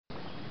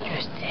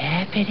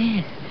tap it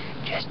in.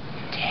 Just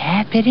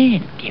tap it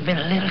in. Give it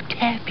a little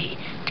tappy.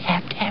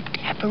 Tap, tap,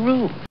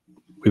 tap-a-roo.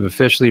 We've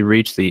officially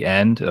reached the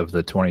end of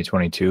the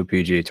 2022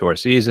 PGA Tour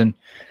season.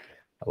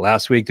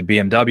 Last week, the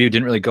BMW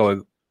didn't really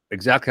go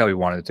exactly how we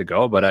wanted it to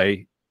go, but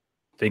I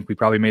think we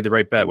probably made the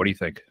right bet. What do you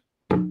think?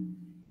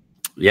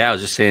 Yeah, I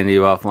was just saying to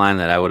you offline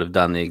that I would have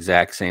done the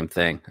exact same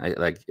thing.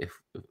 If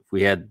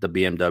we had the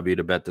BMW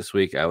to bet this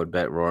week, I would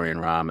bet Rory and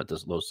Rahm at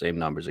those same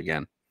numbers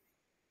again.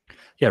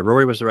 Yeah,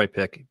 Rory was the right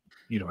pick.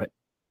 You know,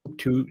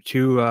 two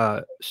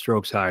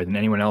strokes higher than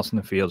anyone else in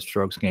the field.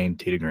 Strokes gained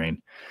tee to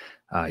green.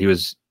 He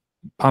was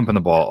pumping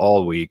the ball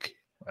all week.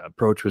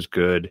 Approach was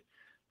good.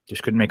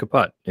 Just couldn't make a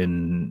putt,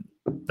 and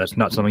that's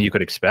not something you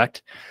could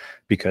expect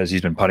because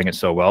he's been putting it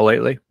so well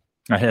lately.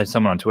 I had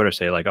someone on Twitter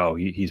say, like, oh,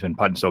 he's been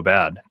putting so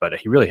bad, but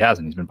he really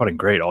hasn't. He's been putting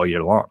great all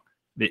year long.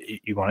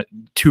 You want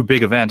two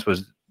big events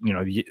was,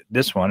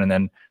 this one, and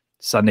then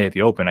Sunday at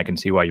the Open. I can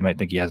see why you might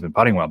think he hasn't been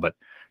putting well, but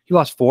he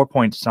lost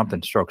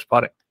 4-point-something strokes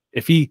putting.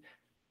 If he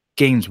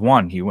gains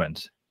one, he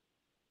wins.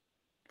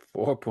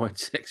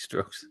 4.6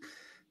 strokes.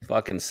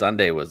 Fucking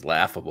Sunday was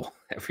laughable.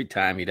 Every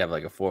time he'd have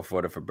like a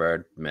 4-footer for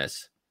bird,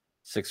 miss.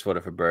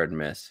 6-footer for bird,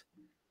 miss.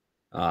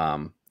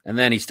 And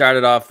then he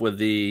started off with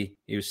he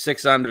was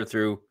 6 under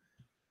through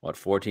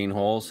 14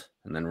 holes,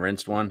 and then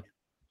rinsed one.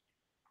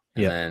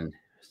 And then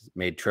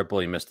made triple.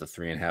 He missed the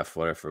 3.5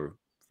 footer for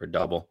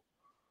double.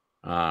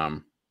 I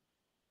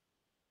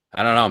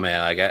don't know,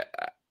 man. Like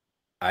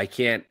I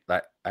can't.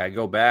 I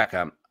go back.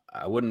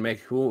 I wouldn't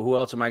make. Who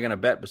else am I going to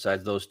bet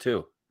besides those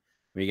two?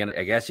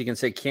 I guess you can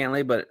say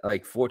Cantlay, but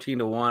like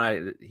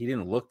 14-1. He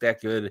didn't look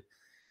that good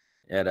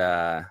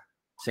at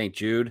St.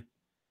 Jude,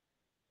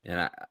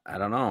 and I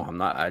don't know. I'm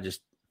not. I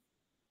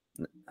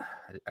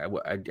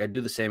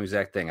do the same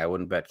exact thing. I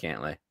wouldn't bet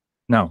Cantlay.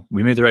 No,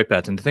 we made the right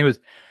bets. And the thing was,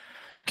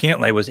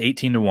 Cantlay was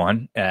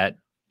 18-1 at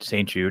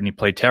St. Jude, and he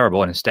played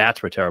terrible, and his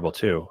stats were terrible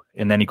too.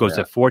 And then he goes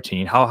to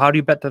 14. How do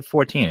you bet the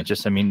 14? It's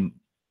just, if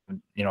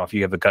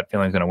you have a gut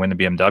feeling he's going to win the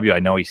BMW, I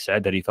know he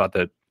said that he thought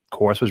the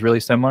course was really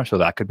similar, so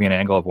that could be an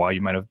angle of why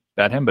you might have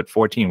bet him. But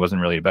 14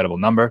 wasn't really a bettable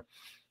number.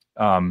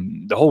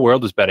 The whole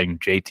world was betting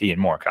JT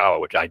and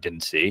Morikawa, which I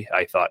didn't see.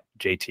 I thought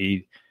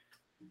JT.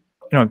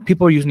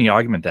 People are using the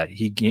argument that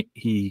he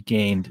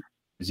gained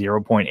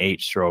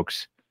 0.8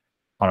 strokes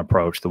on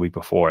approach the week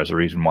before as a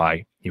reason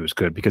why he was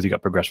good, because he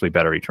got progressively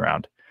better each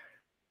round.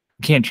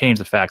 You can't change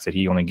the fact that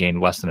he only gained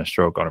less than a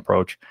stroke on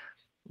approach.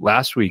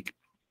 Last week,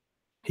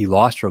 he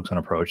lost strokes on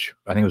approach.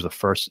 I think it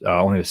was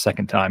only the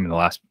second time in the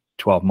last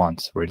 12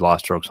 months where he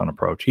lost strokes on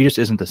approach. He just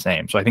isn't the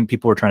same. So I think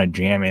people are trying to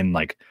jam in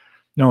like,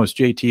 no, it's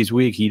JT's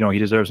week. He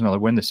deserves another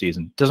win this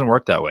season. It doesn't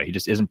work that way. He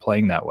just isn't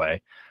playing that way.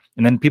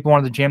 And then people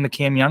wanted to jam the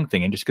Cam Young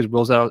thing, and just because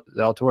Will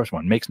Zalatoris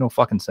won makes no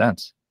fucking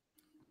sense.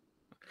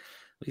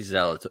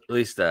 At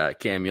least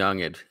Cam Young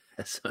had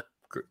some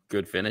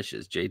good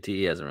finishes.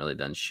 JT hasn't really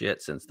done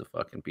shit since the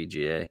fucking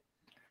PGA.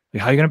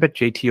 How are you going to bet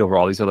JT over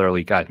all these other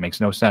elite guys? It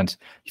makes no sense.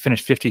 He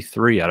finished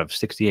 53 out of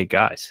 68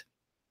 guys.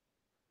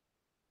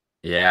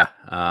 Yeah.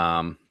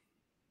 I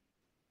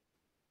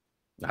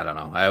don't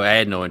know. I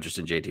had no interest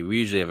in JT. We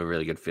usually have a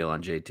really good feel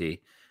on JT.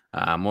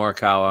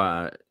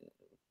 Morikawa,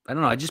 I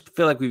don't know. I just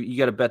feel like you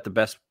got to bet the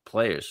best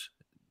players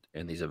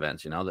in these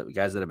events, the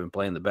guys that have been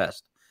playing the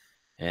best.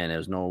 And it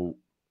was no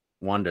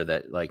wonder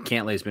that, like,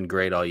 Cantlay's been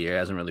great all year.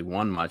 Hasn't really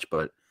won much,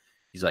 but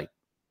he's like,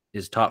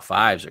 his top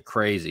fives are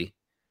crazy.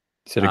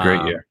 He's had a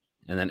great year.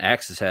 And then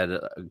X has had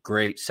a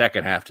great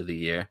second half to the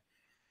year.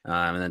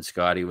 And then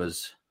Scotty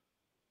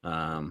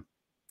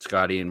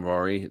and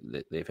Rory,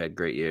 they've had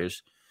great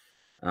years.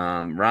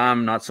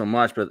 Rahm, not so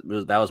much, but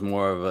that was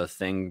more of a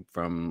thing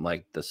from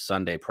like the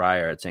Sunday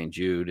prior at St.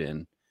 Jude,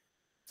 and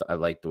I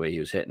liked the way he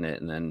was hitting it.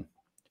 And then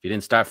if he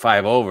didn't start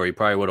 5 over, he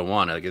probably would have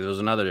won. Like if there was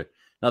another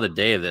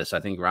day of this,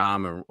 I think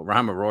Rahm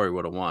or Rory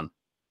would have won.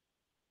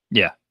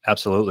 Yeah,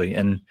 absolutely.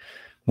 And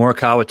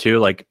Morikawa too.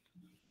 Like,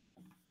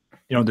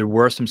 there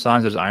were some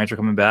signs that his irons were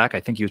coming back.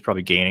 I think he was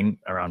probably gaining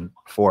around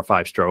 4 or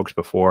 5 strokes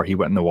before he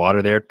went in the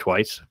water there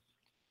twice.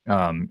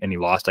 And he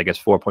lost, I guess,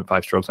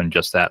 4.5 strokes on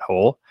just that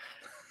hole.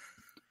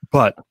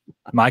 But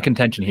my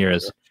contention here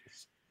is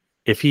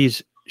if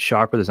he's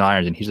sharp with his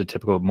irons and he's a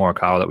typical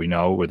Morikawa that we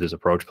know with his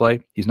approach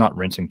play, he's not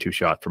rinsing 2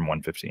 shots from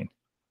 115.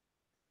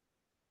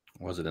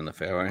 Was it in the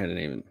fairway? I didn't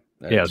even.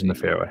 Yeah, it was in the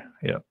fairway.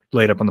 Yeah.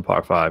 Laid up on the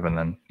par 5 and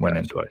then went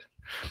in twice.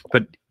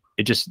 But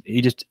he just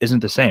isn't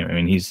the same. I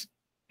mean, he's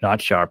not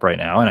sharp right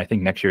now. And I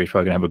think next year he's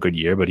probably going to have a good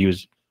year, but he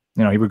was,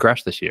 he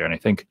regressed this year. And I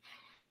think,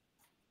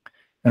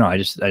 I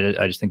just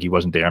think he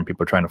wasn't there and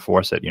people are trying to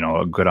force it,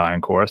 a good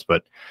iron course.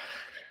 But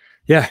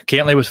yeah,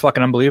 Cantlay was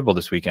fucking unbelievable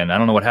this weekend. I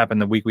don't know what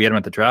happened the week we had him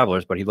at the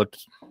Travelers, but he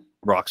looked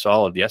rock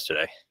solid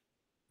yesterday.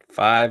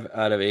 5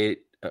 out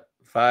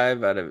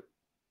of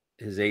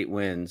his 8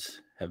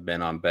 wins have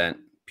been on bent,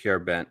 pure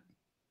bent.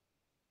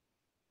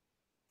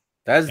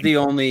 That's the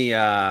only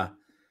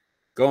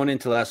going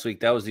into last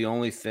week. That was the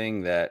only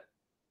thing that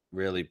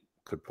really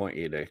could point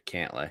you to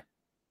Cantlay.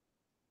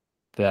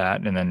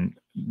 That, and then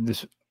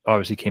this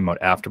obviously came out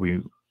after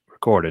we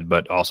recorded,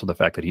 but also the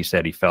fact that he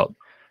said he felt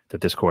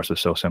that this course was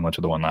so similar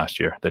to the one last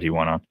year that he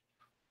won on.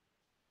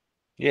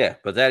 Yeah,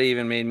 but that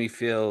even made me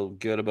feel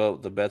good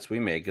about the bets we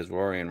made because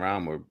Rory and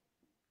Rahm were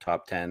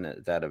top 10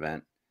 at that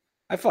event.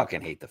 I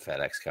fucking hate the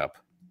FedEx Cup.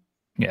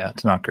 Yeah,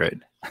 it's not great.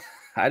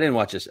 I didn't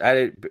watch this.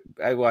 I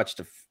watched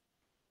a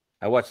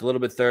little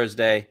bit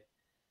Thursday,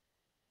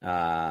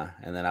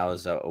 and then I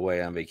was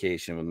away on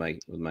vacation with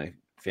my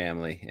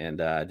family, and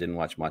didn't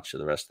watch much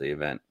of the rest of the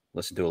event.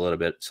 Listened to a little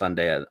bit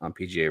Sunday on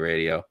PGA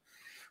Radio,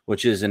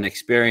 which is an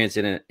experience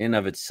in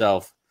of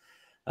itself.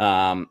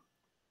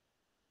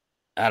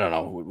 I don't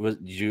know.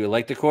 Did you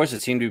like the course?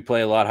 It seemed to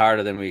play a lot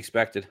harder than we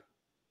expected.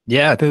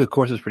 Yeah, I think the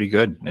course is pretty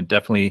good. It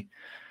definitely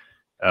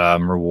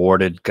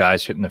rewarded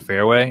guys hitting the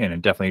fairway, and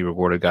it definitely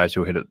rewarded guys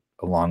who hit it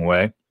a long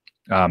way.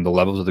 The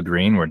levels of the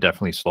green were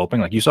definitely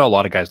sloping. Like you saw a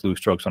lot of guys lose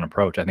strokes on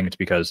approach. I think it's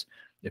because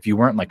if you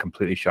weren't like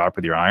completely sharp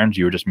with your irons,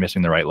 you were just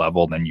missing the right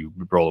level, then you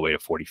would roll away to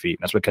 40 feet.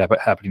 And that's what kept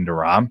happening to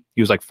Rahm.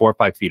 He was like 4 or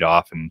 5 feet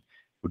off and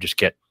would just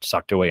get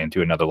sucked away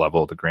into another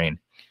level of the green.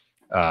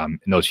 And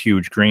those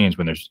huge greens,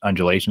 when there's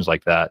undulations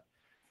like that,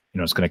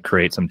 it's going to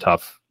create some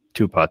tough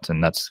two putts,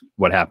 and that's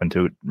what happened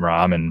to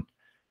Rahm and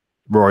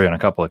Rory on a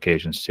couple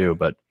occasions too.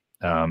 But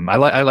I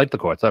like the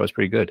course. That was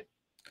pretty good.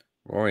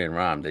 Rory and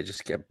Rahm, they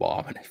just kept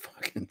bombing at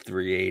fucking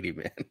 380,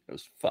 man. It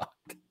was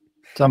fucked.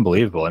 It's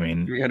unbelievable. I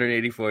mean,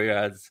 384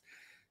 yards,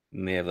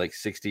 and they have like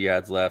 60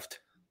 yards left,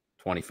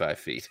 25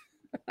 feet.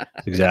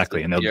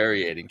 Exactly. And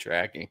infuriating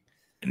tracking.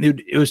 And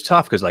it was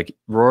tough because like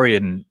Rory,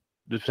 and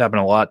this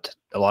happened a lot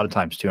of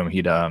times to him.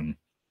 He'd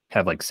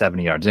have like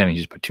 70 yards in, and he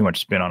just put too much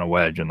spin on a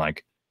wedge, and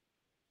like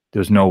there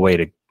was no way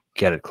to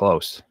get it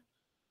close.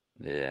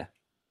 Yeah.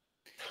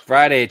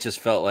 Friday, it just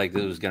felt like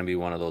this was going to be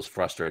one of those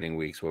frustrating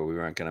weeks where we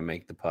weren't going to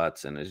make the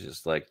putts, and it's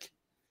just like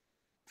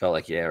felt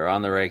like we're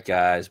on the right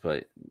guys, but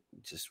it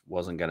just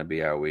wasn't going to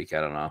be our week.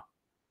 I don't know.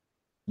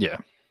 Yeah,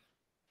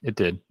 it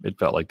did. It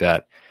felt like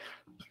that.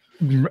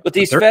 But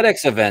these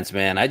FedEx events,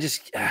 man, I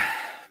just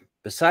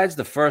besides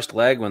the first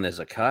leg when there's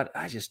a cut,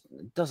 it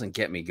doesn't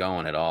get me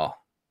going at all.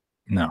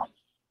 No,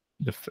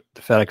 the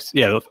FedEx,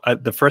 yeah,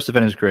 the first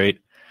event is great.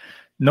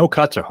 No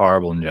cuts are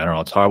horrible in general.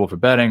 It's horrible for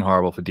betting,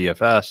 horrible for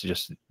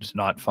DFS. It's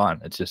not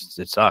fun. It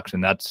sucks.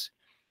 And that's,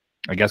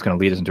 I guess, going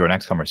to lead us into our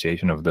next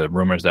conversation of the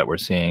rumors that we're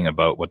seeing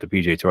about what the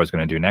PGA Tour is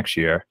going to do next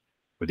year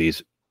with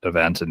these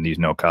events and these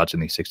no cuts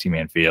and these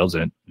 60-man fields.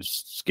 And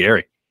it's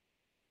scary.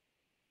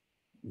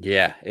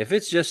 Yeah. If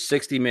it's just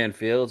 60-man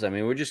fields, I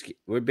mean,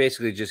 we're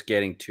basically just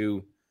getting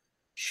two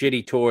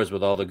shitty tours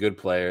with all the good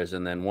players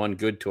and then one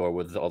good tour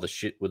with all the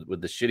shit with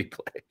the shitty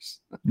players.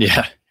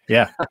 Yeah.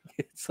 Yeah.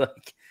 It's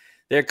like,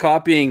 they're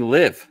copying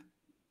Live.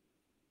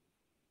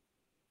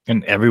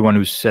 And everyone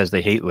who says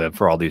they hate Live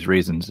for all these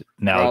reasons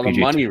now, for all the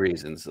money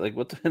reasons, like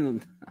what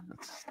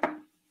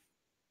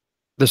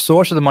the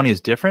source of the money is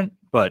different,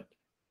 but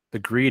the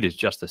greed is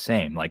just the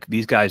same. Like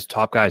these guys,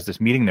 top guys, this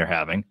meeting they're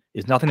having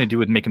is nothing to do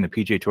with making the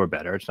PGA Tour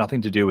better. It's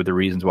nothing to do with the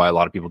reasons why a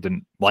lot of people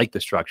didn't like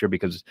the structure,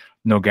 because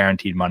no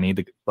guaranteed money.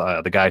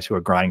 The guys who are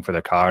grinding for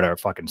their card are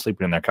fucking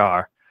sleeping in their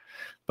car,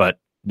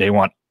 but they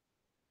want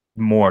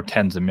more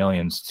tens of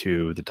millions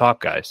to the top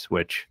guys,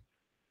 which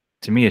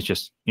to me is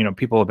just,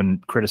 people have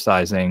been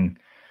criticizing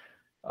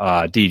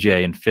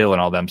DJ and Phil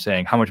and all them,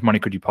 saying how much money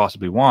could you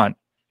possibly want,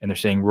 and they're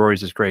saying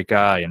Rory's this great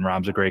guy and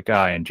Rahm's a great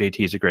guy and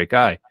JT is a great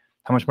guy.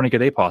 How much money could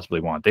they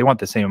possibly want? They want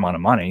the same amount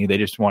of money. They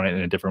just want it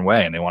in a different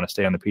way, and they want to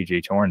stay on the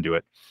PGA Tour and do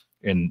it.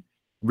 And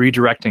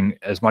redirecting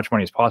as much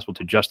money as possible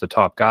to just the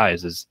top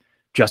guys is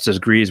just as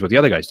greedy as what the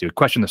other guys do.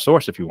 Question the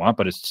source if you want,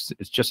 but it's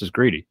just as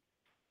greedy.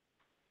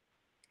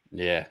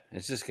 Yeah,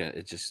 it's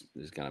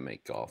gonna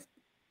make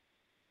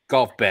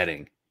golf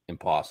betting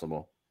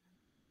impossible.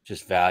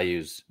 Just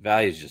values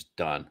just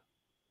done.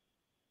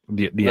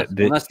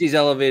 Unless these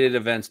elevated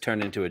events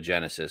turn into a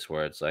Genesis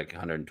where it's like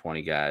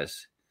 120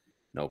 guys,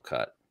 no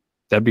cut.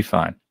 That'd be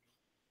fine.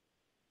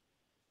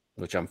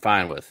 Which I'm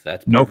fine with.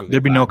 That's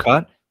there'd be no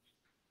cut.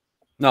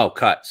 No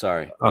cut.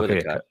 Sorry.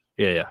 Okay. Cut.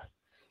 Yeah.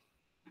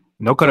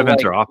 No cut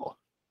events are awful.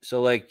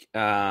 So what'd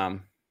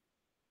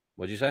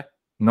you say?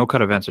 No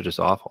cut events are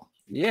just awful.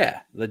 Yeah,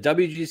 the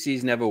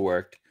WGC's never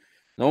worked.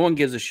 No one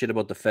gives a shit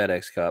about the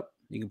FedEx Cup.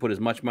 You can put as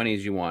much money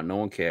as you want. No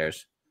one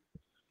cares.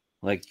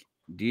 Like,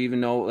 do you even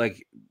know,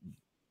 like,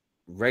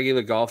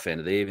 regular golf fan,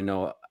 do they even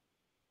know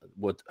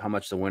how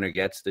much the winner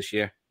gets this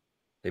year?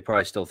 They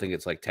probably still think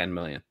it's like 10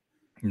 million.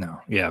 No,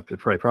 yeah, they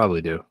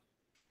probably do.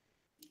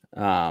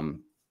 I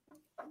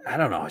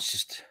don't know. It's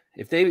just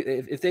if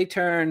they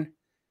turn,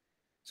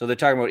 so they're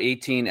talking about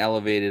 18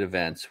 elevated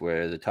events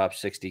where the top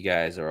 60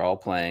 guys are all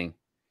playing.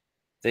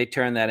 They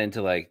turn that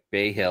into like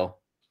Bay Hill,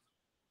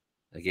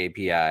 like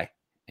API,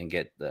 and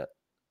get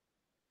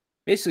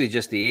basically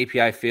just the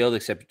API field,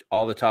 except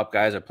all the top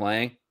guys are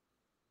playing,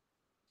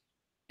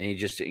 and you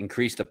just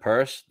increase the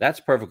purse.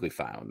 That's perfectly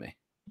fine with me.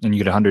 And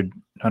you get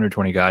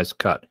 120 guys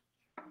cut.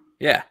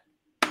 Yeah.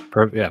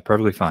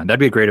 Perfectly fine.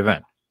 That'd be a great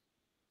event.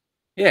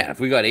 Yeah,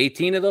 if we got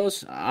 18 of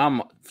those,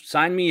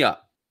 sign me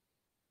up.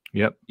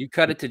 Yep. You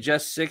cut it to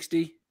just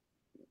 60.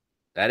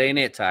 That ain't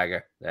it,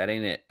 Tiger. That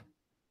ain't it.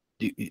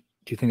 Do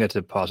you think that's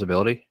a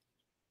possibility?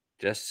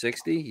 Just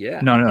 60? Yeah.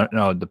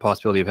 No. The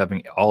possibility of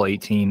having all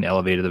 18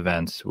 elevated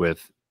events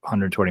with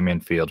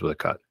 120-man fields with a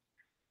cut.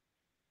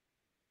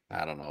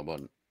 I don't know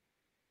about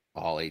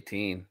all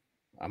 18.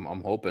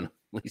 I'm hoping at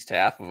least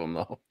half of them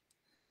though.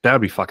 That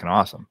would be fucking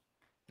awesome.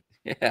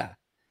 Yeah.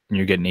 And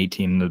you're getting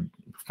 18 to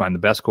find the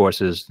best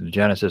courses, the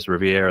Genesis,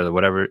 Riviera, the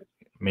whatever.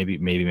 Maybe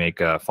make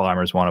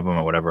Farmers one of them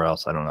or whatever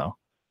else. I don't know.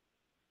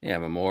 Yeah,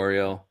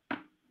 Memorial. I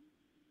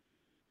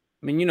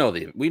mean,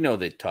 we know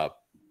the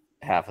top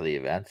half of the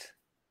events.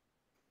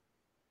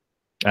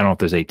 I don't know if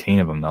there's 18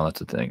 of them though. That's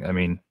the thing. I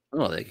mean,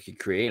 Oh, they could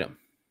create them.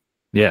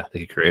 yeah, they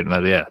could create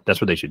another. Yeah,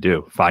 that's what they should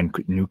do. Find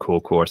new cool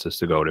courses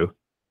to go to.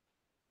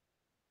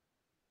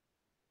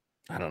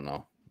 I don't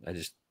know.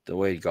 The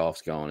way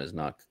golf's going is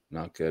not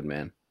good,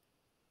 man.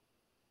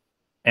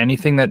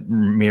 Anything that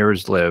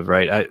mirrors live,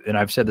 right? And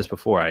I've said this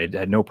before. I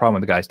had no problem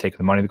with the guys taking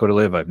the money to go to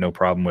live. I have no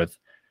problem with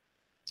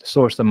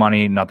source the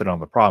money. Not that I don't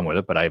have a problem with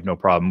it, but I have no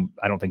problem.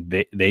 I don't think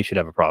they should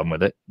have a problem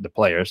with it. The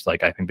players,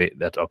 like, I think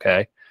that's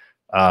okay.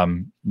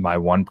 My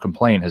one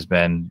complaint has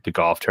been the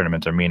golf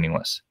tournaments are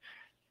meaningless.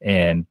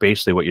 And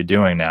basically what you're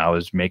doing now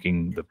is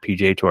making the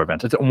PGA Tour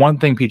events. It's one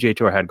thing PGA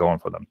Tour had going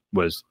for them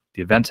was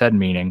the events had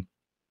meaning.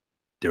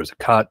 There was a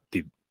cut.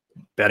 The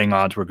betting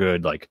odds were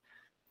good. Like,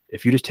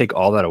 if you just take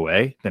all that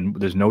away, then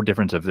there's no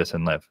difference of this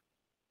and live.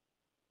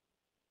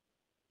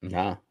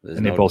 No,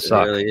 and they both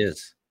suck. It really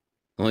is.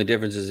 The only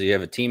difference is you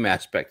have a team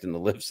aspect in the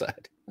live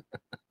side.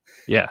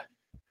 Yeah.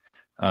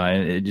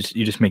 And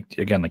you just make,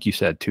 again, like you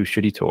said, 2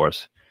 shitty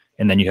tours.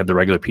 And then you have the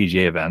regular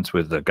PGA events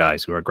with the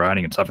guys who are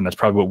grinding and stuff. And that's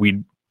probably what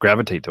we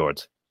gravitate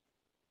towards.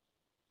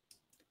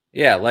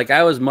 Yeah, like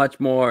I was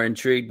much more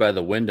intrigued by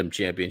the Wyndham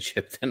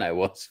Championship than I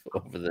was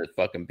over the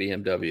fucking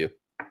BMW.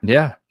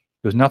 Yeah.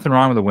 There was nothing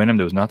wrong with the Wyndham.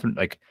 There was nothing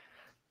like,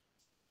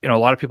 a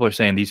lot of people are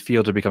saying these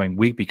fields are becoming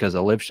weak because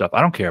of live stuff.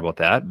 I don't care about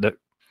that.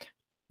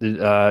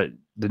 The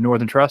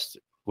Northern Trust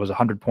was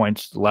 100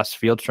 points less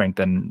field strength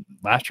than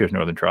last year's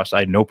Northern Trust. I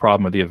had no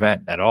problem with the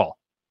event at all.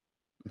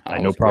 I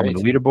had no problem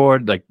with the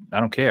leaderboard. Like, I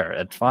don't care.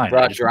 It's fine.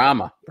 Brought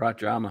drama.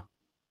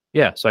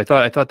 Yeah. So I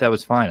thought that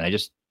was fine.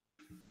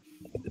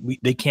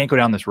 They can't go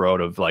down this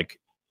road of like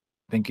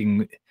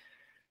thinking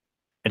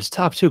it's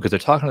tough too, because they're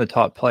talking to the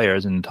top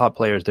players, and the top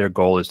players, their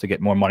goal is to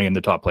get more money in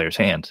the top players'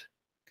 hands.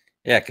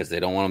 Yeah, because they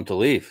don't want them to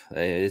leave.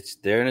 They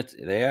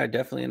are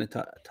definitely in a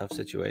tough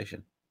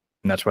situation.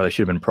 And that's why they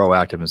should have been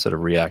proactive instead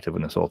of reactive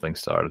when this whole thing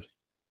started.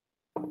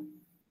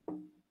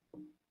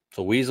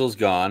 So Weasel's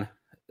gone.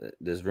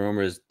 There's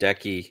rumors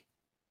Decky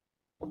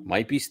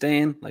might be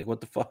staying. Like,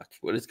 what the fuck?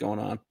 What is going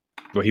on?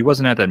 Well, he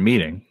wasn't at that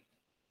meeting.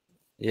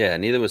 Yeah,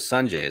 neither was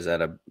Sanjay. Is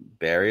that a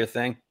barrier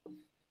thing?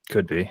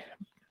 Could be.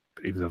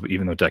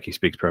 Even though Decky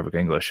speaks perfect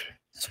English.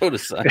 So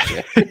does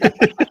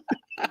Sanjay.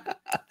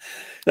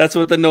 That's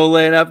what the no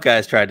laying up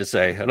guys tried to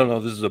say. I don't know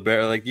if this is a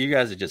barrier. Like, you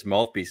guys are just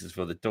mouthpieces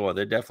for the tour.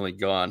 They're definitely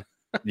gone.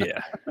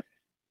 Yeah.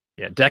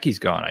 Yeah, Decky's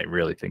gone. I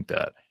really think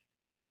that.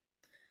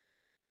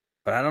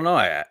 But I don't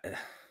know.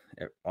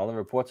 All the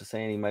reports are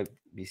saying he might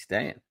be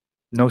staying.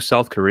 No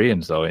South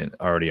Koreans, though,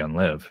 already on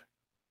live.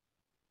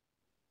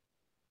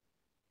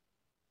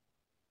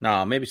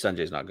 No, maybe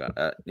Sanjay's not gone.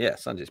 Yeah,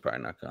 Sanjay's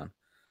probably not gone.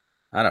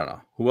 I don't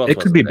know. Who else? It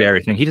could be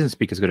Barry thing. He doesn't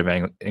speak as good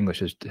of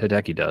English as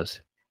Hideki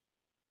does.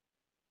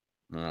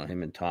 No,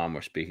 him and Tom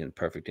were speaking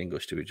perfect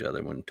English to each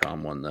other when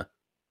Tom won the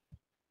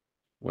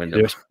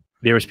Wyndham.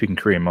 They were speaking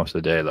Korean most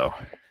of the day, though.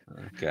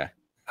 Okay.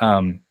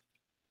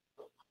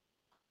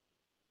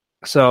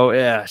 So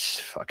yeah,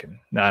 fucking.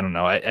 I don't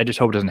know. I just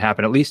hope it doesn't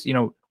happen. At least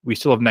we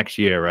still have next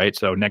year, right?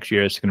 So next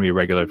year is going to be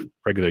a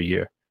regular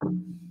year.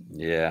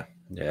 Yeah.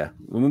 Yeah.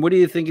 I mean, what do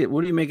you think?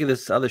 What do you make of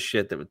this other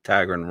shit that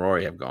Tiger and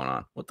Rory have going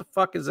on? What the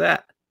fuck is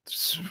that?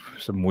 It's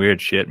some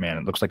weird shit, man.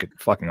 It looks like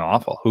it's fucking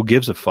awful. Who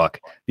gives a fuck?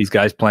 These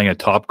guys playing a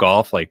top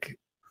golf, like,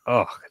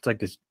 it's like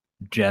this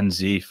Gen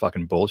Z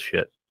fucking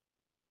bullshit.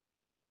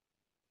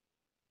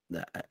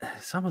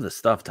 Some of the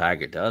stuff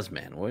Tiger does,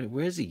 man.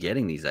 Where's he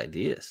getting these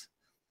ideas?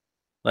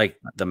 Like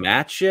the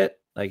match shit.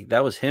 Like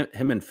that was him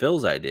and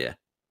Phil's idea.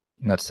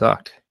 And that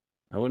sucked.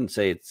 I wouldn't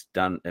say it's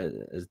done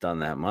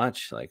that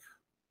much. Like,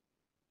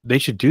 they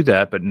should do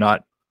that, but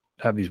not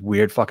have these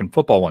weird fucking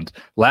football ones.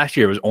 Last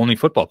year it was only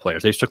football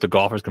players. They just took the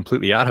golfers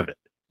completely out of it.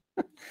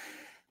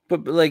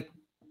 but like,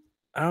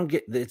 I don't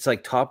get. It's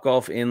like Top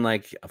Golf in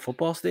like a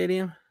football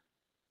stadium.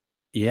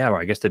 Yeah,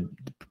 well, I guess they'd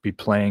be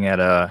playing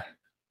on a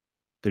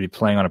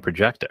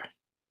projector.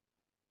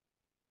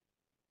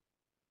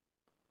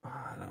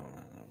 I don't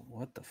know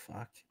what the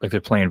fuck. Like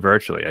they're playing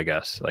virtually, I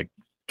guess. Like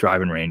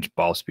driving range,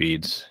 ball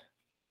speeds,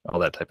 all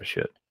that type of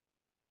shit.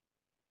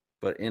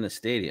 But in a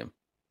stadium.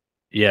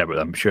 Yeah, but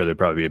I'm sure there'd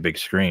probably be a big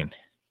screen.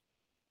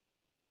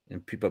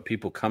 And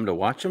people come to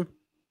watch them?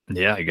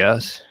 Yeah, I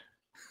guess.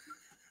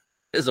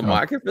 There's a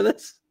market for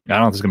this? I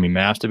don't know if there's going to be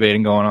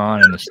masturbating going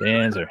on in the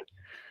stands or,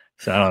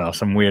 I don't know,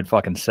 some weird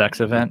fucking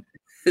sex event.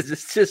 Is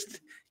this just...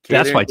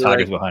 That's why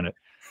Tiger's behind it.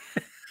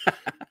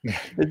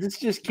 Is this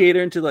just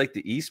catering to like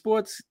the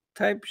esports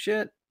type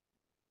shit?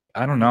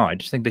 I don't know. I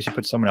just think they should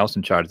put someone else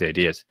in charge of the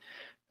ideas.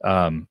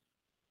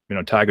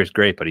 Tiger's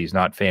great, but he's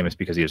not famous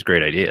because he has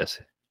great ideas.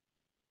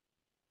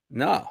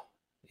 No,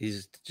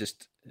 he's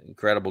just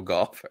incredible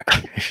golfer.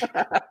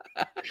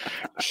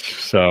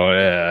 So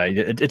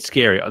it's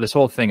scary. This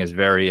whole thing is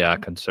very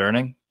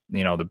concerning.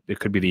 It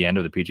could be the end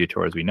of the PGA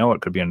Tour as we know it.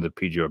 It could be end of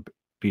the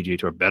PGA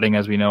Tour betting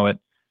as we know it.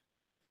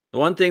 The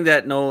one thing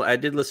that I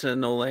did listen to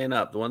No Laying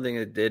Up. The one thing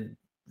that did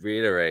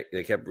reiterate,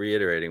 they kept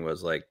reiterating,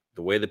 was like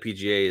the way the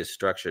PGA is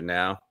structured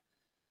now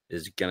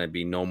is going to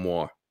be no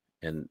more,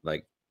 and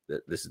like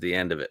this is the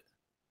end of it.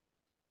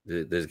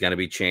 There's going to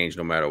be change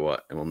no matter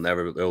what, and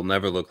it'll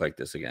never look like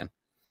this again.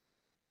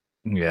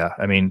 Yeah,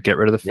 I mean, get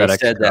rid of the FedEx. They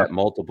said that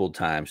multiple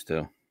times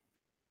too.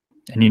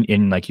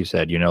 And like you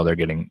said, they're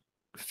getting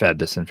fed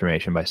this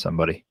information by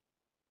somebody.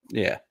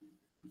 Yeah,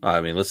 I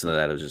mean, listen to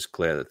that. It was just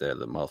clear that they're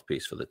the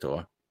mouthpiece for the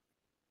tour.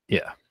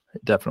 Yeah,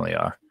 definitely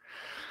are.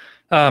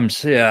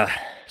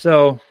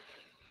 So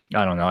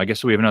I don't know. I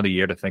guess we have another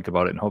year to think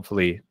about it, and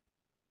hopefully,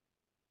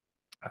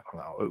 I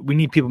don't know. We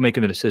need people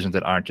making the decisions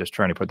that aren't just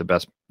trying to put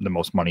the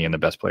most money in the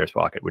best player's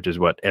pocket, which is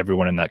what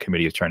everyone in that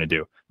committee is trying to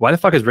do. Why the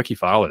fuck is Ricky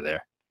Fowler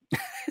there?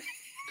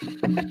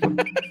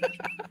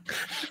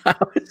 How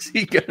is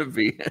he gonna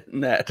be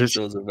in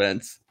those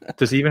events?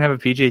 Does he even have a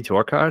PGA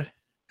Tour card?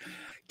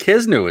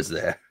 Kisner was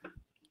there.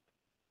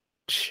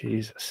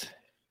 Jesus.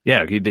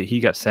 Yeah, he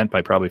got sent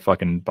by probably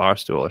fucking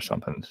Barstool or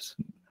something.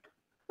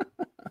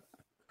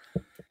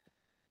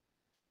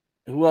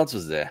 Who else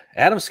was there?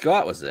 Adam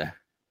Scott was there.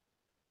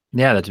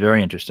 Yeah, that's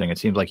very interesting. It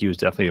seems like he was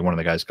definitely one of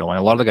the guys going.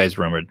 A lot of the guys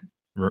rumored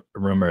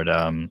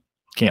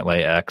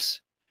Cantlay X,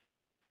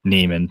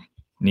 Neiman.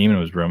 Neiman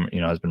was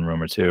has been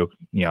rumored too.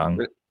 Young.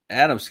 But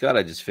Adam Scott,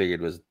 I just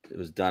figured it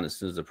was done as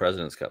soon as the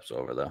President's Cup's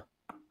over, though.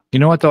 You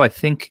know what though? I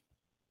think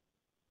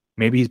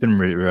maybe he's been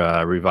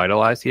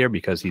revitalized here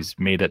because he's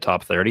made that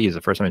top 30. He's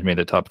the first time he's made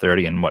the top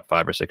 30 in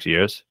 5 or 6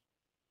 years.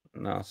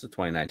 No, it's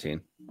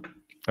 2019.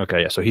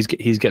 Okay, yeah. So he's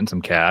getting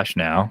some cash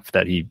now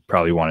that he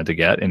probably wanted to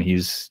get, and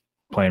he's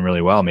playing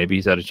really well. Maybe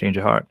he's had a change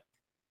of heart.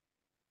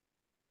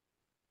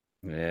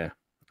 Yeah,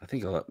 I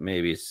think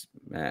maybe it's.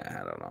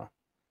 I don't know.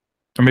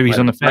 Or maybe he's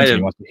on the fence.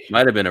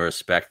 Might have been a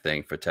respect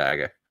thing for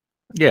Tiger.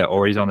 Yeah,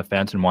 or he's on the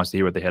fence and wants to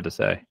hear what they had to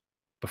say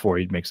before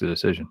he makes a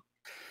decision.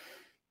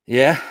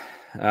 Yeah.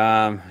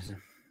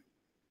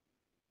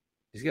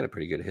 He's got a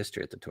pretty good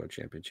history at the Tour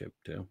Championship,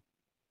 too.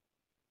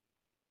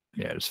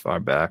 Yeah, just far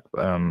back.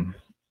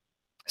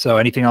 So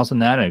anything else in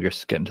that? I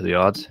guess getting to the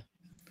odds.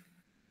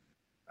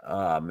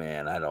 Oh,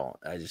 man, all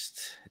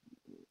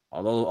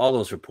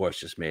those reports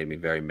just made me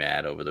very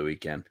mad over the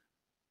weekend.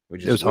 We're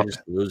just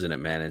losing it,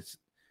 man. It's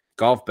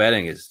golf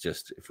betting is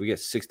just, if we get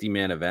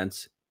 60-man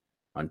events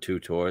on 2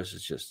 tours,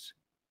 it's just,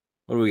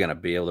 what are we going to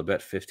be able to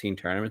bet 15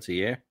 tournaments a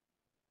year?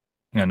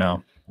 I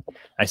know.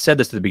 I said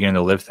this at the beginning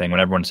of the Live thing when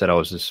everyone said I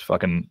was just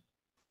fucking,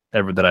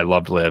 that I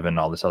loved Live and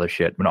all this other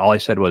shit. When all I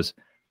said was,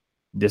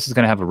 this is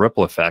going to have a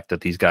ripple effect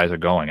that these guys are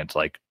going. It's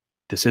like,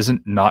 this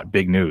isn't not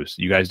big news.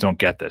 You guys don't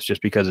get this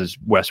just because it's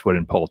Westwood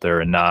and Poulter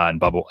and Nah and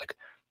Bubble. Like,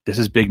 this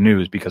is big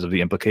news because of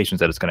the implications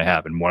that it's going to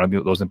have. And one of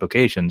those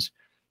implications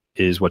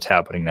is what's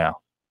happening now.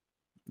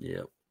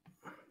 Yep.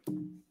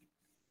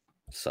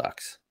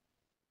 Sucks.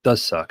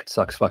 Does suck. It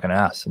sucks fucking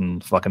ass.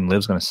 And fucking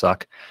Live's going to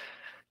suck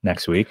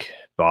next week.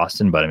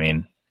 Boston, but I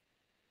mean,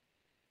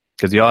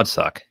 because the odds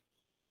suck.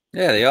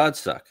 Yeah, the odds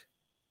suck.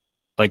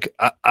 Like,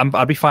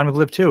 I'd be fine with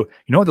Live too.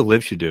 You know what the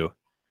Live should do?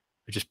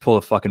 Just pull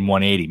a fucking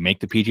 180,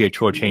 make the PGA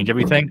Tour change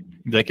everything.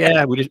 Be like,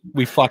 yeah,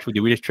 we fucked with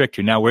you. We just tricked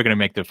you. Now we're gonna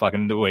make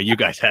the way you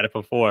guys had it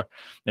before,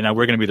 and now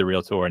we're gonna be the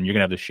real tour, and you're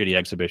gonna have the shitty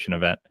exhibition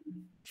event.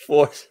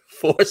 Force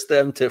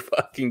them to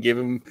fucking give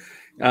him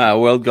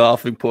world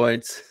golfing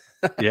points.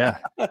 Yeah,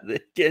 they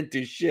can't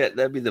do shit.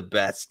 That'd be the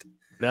best.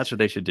 That's what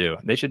they should do.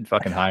 They should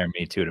fucking hire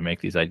me too to make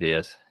these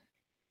ideas.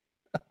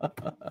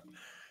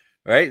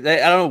 Right? I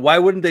don't know. Why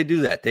wouldn't they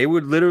do that? They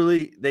would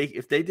literally.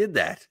 If they did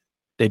that,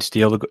 they'd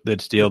steal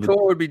the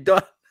tour would be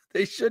done.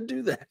 They should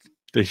do that.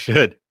 They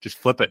should just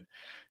flip it.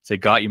 Say,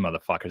 got you,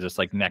 motherfuckers. It's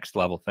like next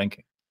level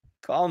thinking.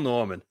 Call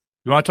Norman.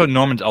 You want to talk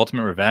Norman's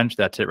ultimate revenge?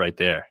 That's it right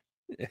there.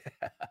 Yeah.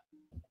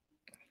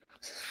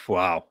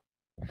 Wow.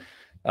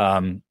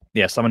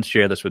 Yeah, someone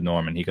share this with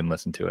Norman. He can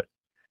listen to it.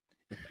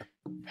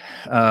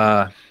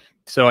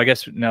 So I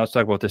guess now let's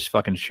talk about this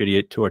fucking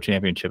shitty Tour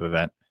Championship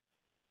event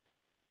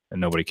that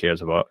nobody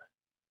cares about.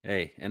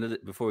 Hey,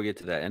 before we get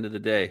to that, end of the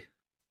day,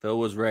 Phil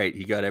was right.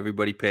 He got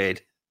everybody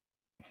paid.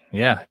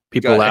 Yeah,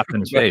 people laughed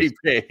in his face.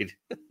 Paid.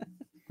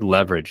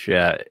 Leverage,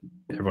 yeah.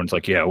 Everyone's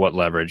like, yeah, what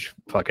leverage?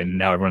 Fucking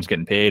now everyone's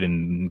getting paid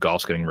and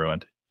golf's getting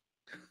ruined.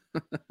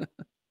 All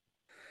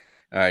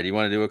right, do you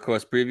want to do a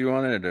course preview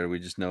on it, or do we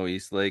just know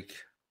East Lake?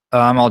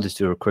 I'll just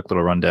do a quick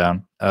little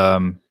rundown.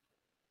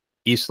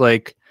 East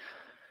Lake,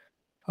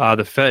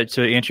 the Fed.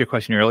 To answer your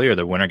question earlier,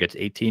 the winner gets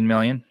 $18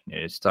 million.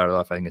 It started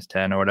off, I think it's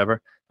 10 or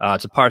whatever.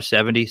 It's a par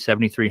 70,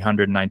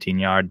 7,319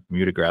 yard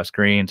Bermuda grass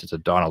greens. It's a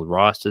Donald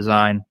Ross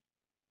design.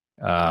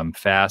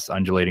 Fast,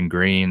 undulating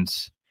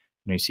greens.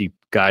 You see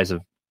guys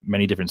of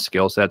many different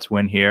skill sets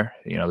win here.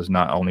 There's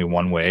not only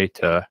one way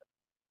to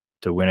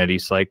win at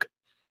East Lake.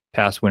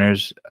 Past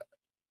winners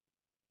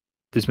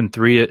there's been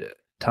 3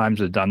 times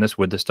they've done this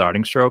with the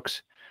starting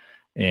strokes.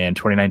 In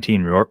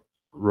 2019,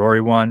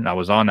 Rory won. I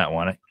was on that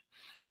one.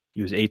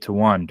 He was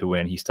 8-1 to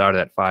win. He started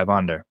at 5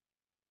 under,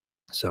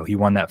 so he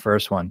won that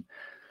first one.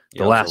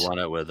 He also won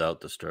it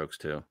without the strokes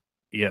too.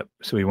 Yep.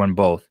 So he won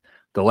both.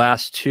 The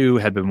last 2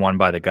 had been won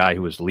by the guy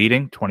who was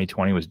leading.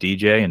 2020 was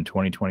DJ, and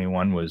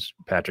 2021 was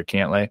Patrick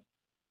Cantlay.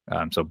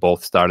 So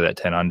both started at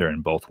 10 under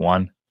and both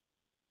won.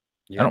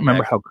 Yeah, I don't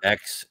remember how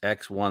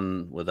X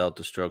won without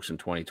the strokes in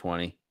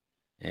 2020,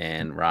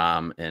 and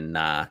Rahm and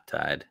Na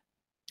tied.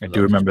 I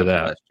do remember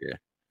that. Last year.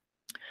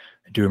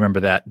 I do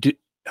remember that.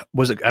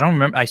 Was it? I don't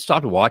remember. I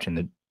stopped watching.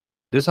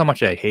 This is how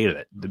much I hated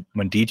it.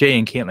 When DJ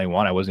and Cantlay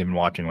won, I wasn't even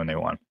watching when they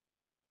won.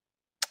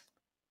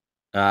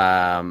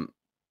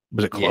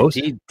 Was it close?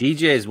 Yeah,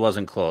 DJ's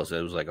wasn't close.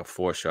 It was like a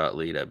 4-shot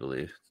lead, I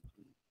believe.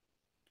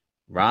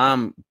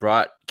 Rahm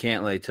brought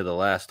Cantlay to the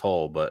last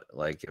hole, but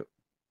like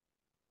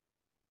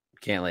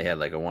Cantlay had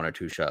like a 1 or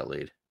 2 shot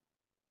lead.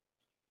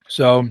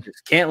 So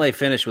Cantlay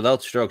finished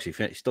without strokes. He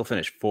still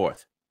finished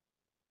 4th.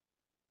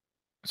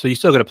 So you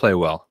still got to play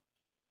well.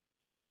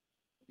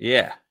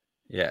 Yeah.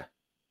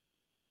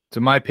 So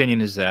my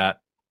opinion is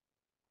that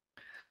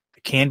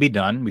it can be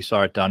done. We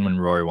saw it done when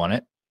Rory won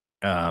it.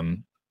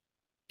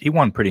 He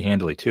won pretty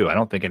handily too. I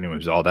don't think anyone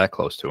was all that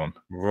close to him.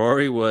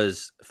 Rory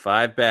was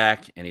 5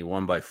 back and he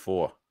won by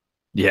 4.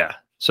 Yeah.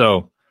 So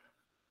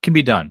it can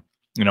be done.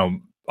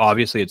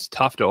 Obviously it's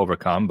tough to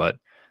overcome, but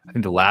I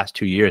think the last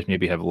 2 years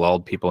maybe have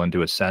lulled people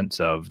into a sense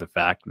of the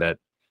fact that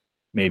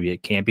maybe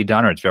it can't be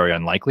done or it's very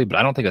unlikely, but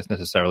I don't think that's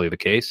necessarily the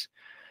case.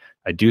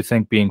 I do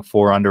think being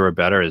 4 under or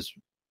better is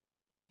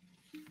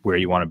where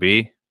you want to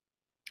be.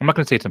 I'm not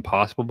going to say it's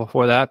impossible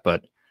before that,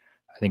 but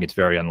I think it's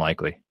very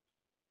unlikely.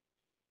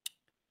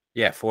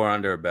 Yeah, 4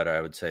 under or better,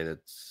 I would say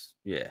that's,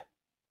 yeah.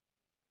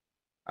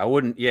 I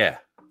wouldn't,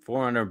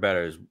 4 under or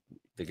better is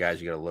the guys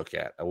you got to look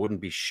at. I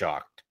wouldn't be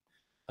shocked.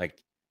 Like,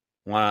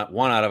 one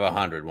out of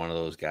 100, one of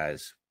those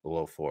guys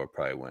below 4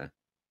 probably win.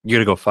 You got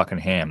to go fucking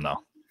ham, though.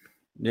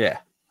 Yeah.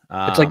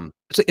 It's like,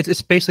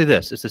 it's basically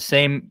this. It's the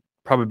same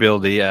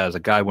probability as a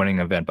guy winning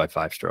an event by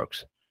 5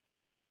 strokes.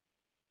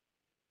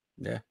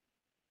 Yeah.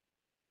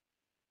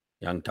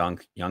 Young Tom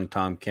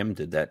Kim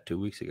did that 2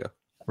 weeks ago.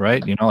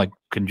 Right?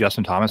 Can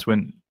Justin Thomas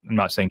win? I'm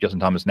not saying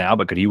Justin Thomas now,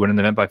 but could he win an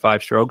event by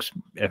 5 strokes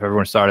if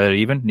everyone started at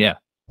even? Yeah.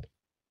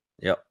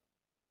 Yep.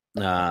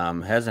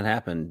 Hasn't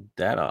happened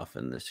that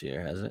often this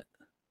year, has it?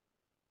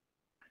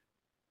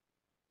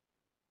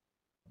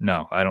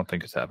 No, I don't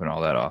think it's happened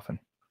all that often.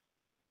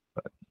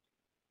 But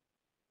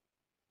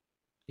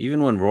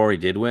even when Rory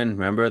did win,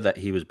 remember that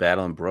he was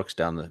battling Brooks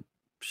down the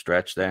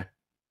stretch there?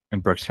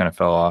 And Brooks kind of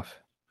fell off.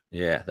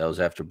 Yeah, that was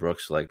after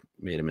Brooks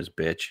made him his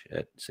bitch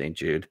at St.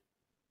 Jude.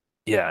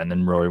 Yeah, and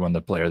then Rory won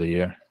the Player of the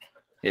Year.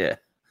 Yeah.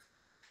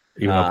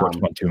 Even though Brooks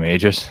won 2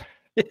 majors.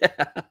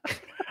 Yeah.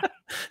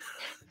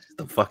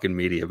 The fucking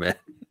media, man.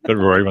 But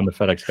Rory won the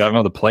FedEx Cup.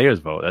 No, the players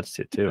vote. That's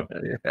it too.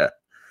 Yeah.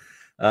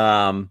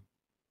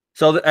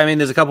 So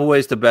there's a couple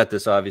ways to bet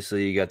this.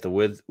 Obviously, you got the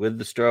with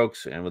the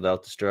strokes and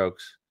without the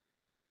strokes.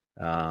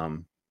 Not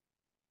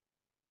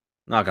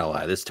gonna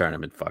lie, this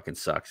tournament fucking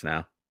sucks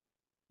now.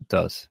 It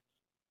does.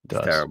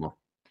 It's terrible.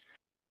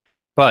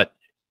 But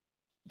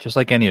just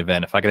like any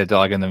event, if I get a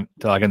dog in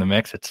the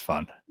mix, it's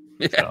fun.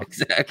 Yeah, so.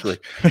 Exactly.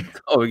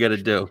 That's all we got to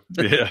do.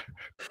 Yeah.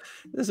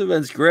 This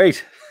event's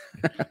great.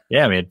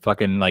 Yeah, I mean, it's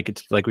like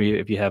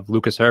if you have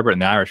Lucas Herbert in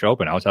the Irish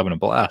Open, I was having a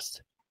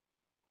blast.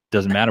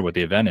 Doesn't matter what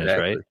the event is,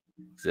 right?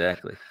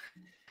 Exactly.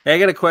 Hey, I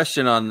got a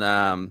question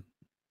on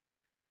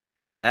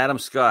Adam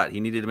Scott. He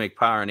needed to make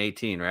par in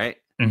 18, right?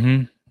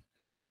 Mm-hmm.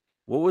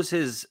 What was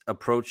his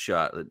approach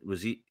shot? What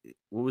was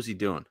he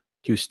doing?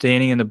 He was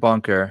standing in the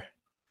bunker,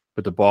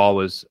 but the ball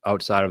was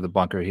outside of the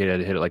bunker. He had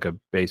to hit it like a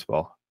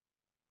baseball.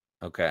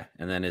 Okay.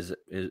 And then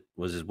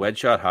was his wedge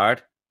shot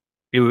hard?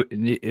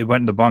 It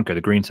went in the bunker,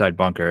 the greenside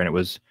bunker, and it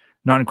was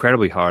not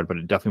incredibly hard, but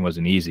it definitely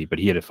wasn't easy. But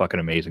he had a fucking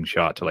amazing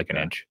shot to like an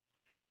inch.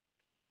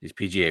 These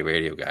PGA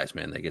radio guys,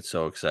 man, they get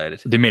so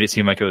excited. They made it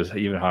seem like it was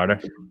even harder.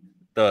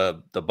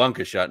 The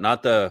bunker shot,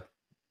 not the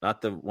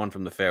one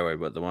from the fairway,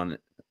 but the one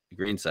the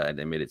greenside,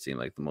 they made it seem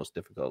like the most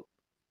difficult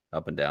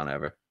up and down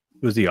ever.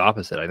 It was the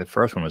opposite. The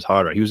first one was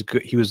harder. He was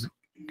good. He was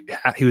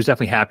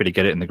definitely happy to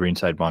get it in the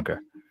greenside bunker.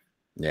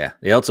 Yeah.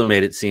 They also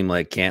made it seem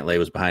like Cantlay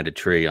was behind a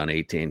tree on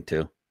 18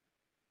 too.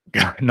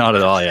 Not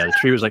at all. Yeah. The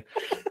tree was like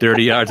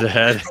 30 yards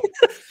ahead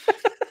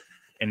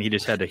and he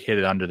just had to hit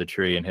it under the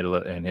tree and hit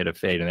a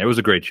fade. And it was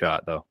a great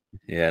shot though.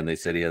 Yeah. And they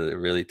said he had a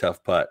really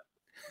tough putt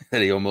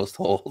that he almost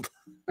holed.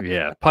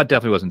 Yeah. Putt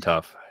definitely wasn't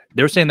tough.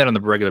 They were saying that on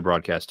the regular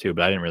broadcast too,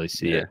 but I didn't really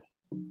see it.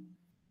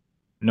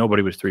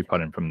 Nobody was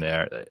 3-putting from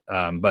there.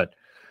 But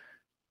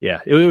yeah,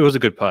 it was a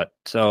good putt.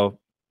 So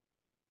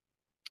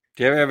if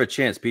you ever have a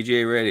chance,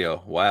 PGA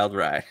Radio, wild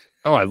ride.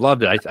 Oh, I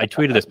loved it. I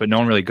tweeted this, but no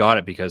one really got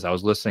it because I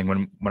was listening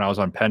when I was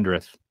on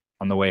Pendrith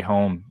on the way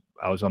home.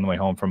 I was on the way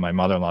home from my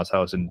mother-in-law's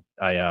house, and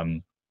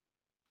the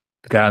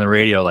guy on the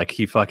radio, like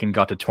he fucking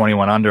got to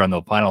 21 under on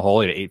the final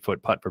hole. He had an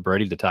 8-foot putt for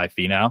birdie to tie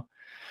Finau,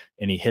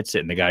 and he hits it,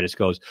 and the guy just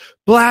goes,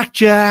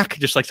 "Blackjack!"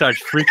 Just like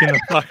starts freaking the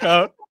fuck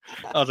out.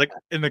 I was like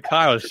in the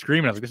car, I was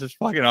screaming. I was like, this is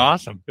fucking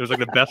awesome. It was like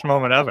the best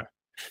moment ever.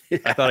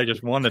 I thought I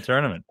just won the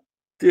tournament.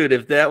 Dude,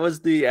 if that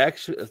was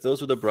if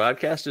those were the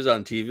broadcasters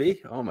on TV,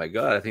 oh my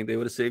God, I think they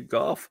would have saved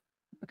golf.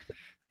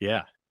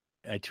 Yeah.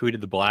 I tweeted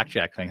the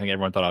blackjack thing. I think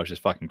everyone thought I was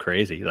just fucking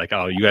crazy. Like,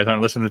 oh, you guys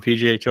aren't listening to the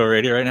PGA Tour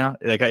radio right now?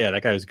 That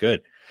guy was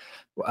good.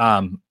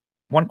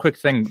 One quick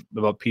thing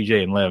about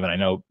PJ and Liv, and I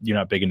know you're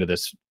not big into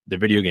the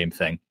video game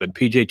thing, but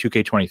PJ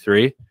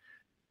 2K23,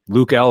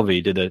 Luke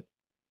Elvey did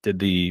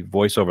the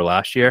voiceover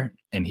last year,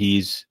 and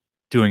he's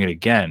doing it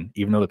again,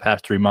 even though the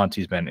past 3 months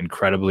he's been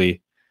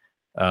incredibly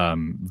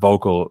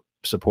vocal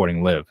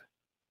supporting Liv.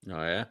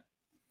 Oh yeah,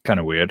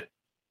 kind of weird.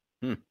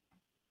 They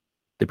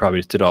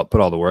probably just put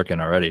all the work in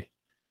already.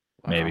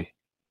 Wow. Maybe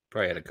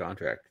probably had a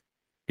contract.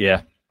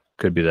 Yeah,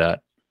 could be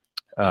that.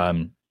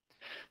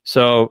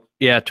 So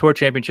yeah, Tour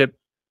Championship.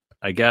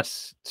 I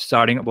guess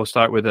we'll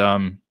start with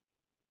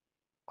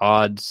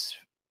odds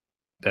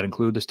that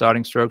include the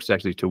starting strokes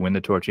actually to win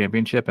the Tour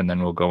Championship, and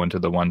then we'll go into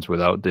the ones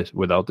without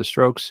the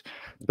strokes.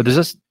 But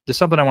there's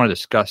something I want to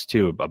discuss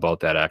too about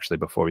that actually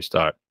before we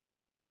start.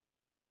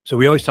 So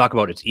we always talk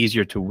about it's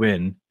easier to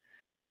win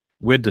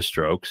with the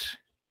strokes,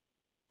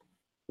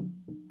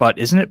 but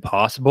isn't it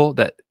possible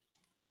that,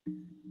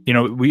 you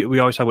know, we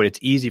always talk about it's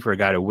easy for a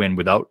guy to win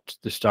without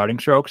the starting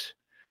strokes,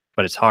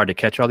 but it's hard to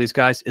catch all these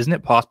guys. Isn't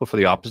it possible for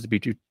the opposite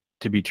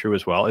to be true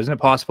as well? Isn't it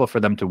possible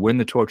for them to win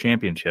the Tour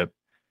Championship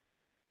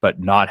but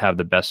not have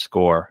the best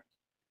score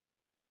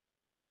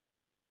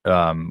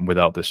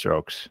without the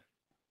strokes?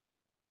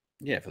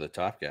 Yeah, for the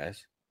top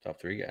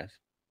three guys.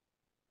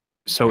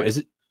 So right. Is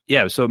it?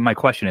 Yeah. So my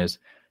question is,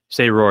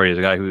 say Rory is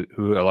a guy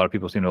who a lot of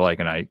people seem to like,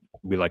 and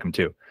we like him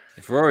too.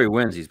 If Rory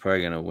wins, he's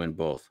probably going to win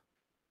both.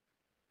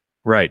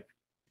 Right.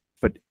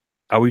 But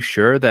are we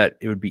sure that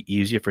it would be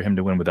easier for him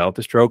to win without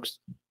the strokes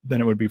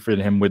than it would be for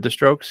him with the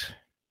strokes?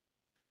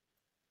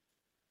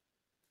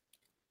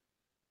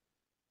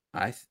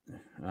 Oh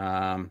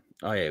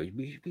yeah,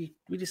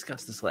 we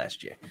discussed this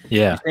last year.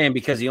 Yeah. You're saying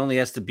because he only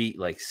has to beat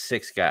like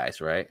 6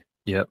 guys, right?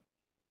 Yep.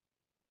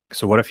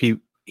 So what if he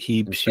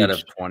instead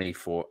shoots of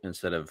 24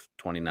 instead of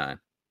 29?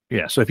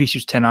 Yeah. So if he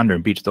shoots 10 under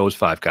and beats those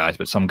 5 guys,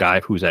 but some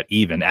guy who's at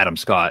even, Adam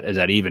Scott is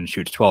at even,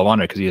 shoots 12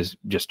 under because he is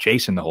just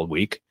chasing the whole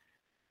week.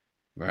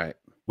 Right.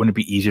 Wouldn't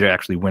it be easier to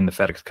actually win the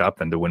FedEx Cup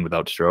than to win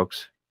without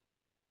strokes?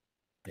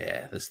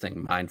 Yeah, this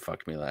thing mind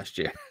fucked me last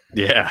year.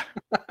 Yeah.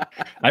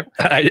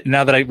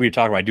 Now that we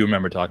talk about, I do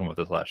remember talking about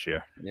this last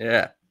year.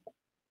 Yeah.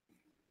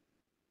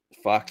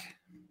 Fuck.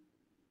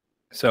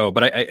 So,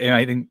 but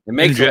I think it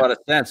makes a lot of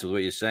sense with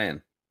what you're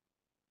saying.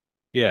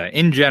 Yeah,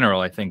 in general,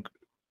 I think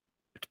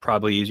it's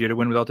probably easier to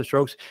win without the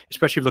strokes,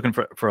 especially if you're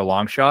looking for a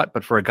long shot.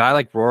 But for a guy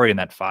like Rory in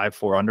that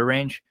 5-4 under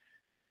range,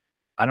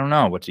 I don't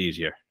know what's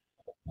easier.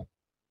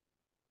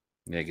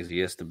 Yeah, because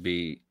he's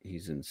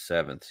in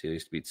 7th. So he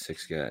has to beat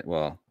 6 guys.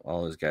 Well,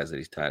 all those guys that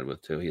he's tied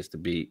with too. He has to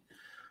beat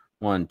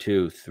 1,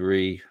 2,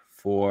 3,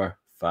 4,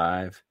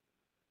 5,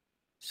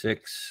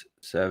 6,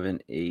 7,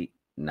 8,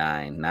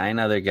 9. 9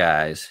 other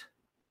guys.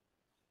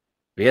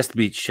 He has to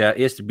beat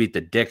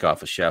the dick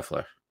off of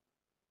Scheffler.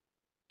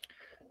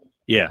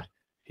 Yeah,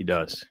 he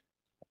does.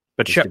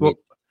 But he's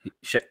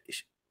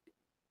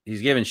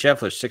giving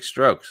Scheffler 6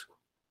 strokes.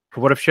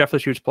 But what if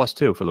Scheffler shoots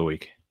 +2 for the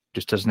week?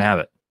 Just doesn't have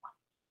it.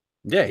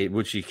 Yeah,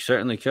 which he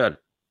certainly could.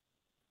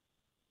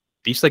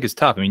 East Lake is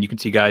tough. I mean, you can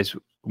see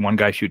one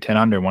guy shoot 10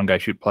 under, one guy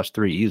shoot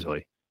 +3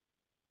 easily.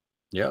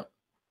 Yep.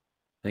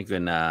 I think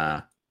when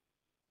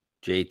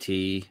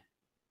JT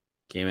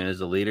came in as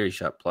the leader, he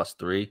shot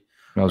 +3.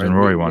 That was when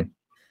Rory won.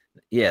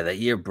 Yeah, that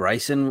year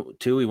Bryson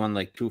too. He won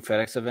like 2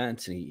 FedEx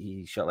events, and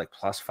he shot like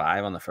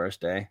 +5 on the first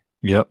day.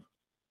 Yep.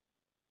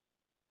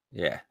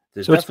 Yeah,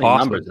 there's definitely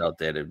numbers out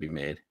there to be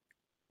made.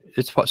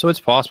 It's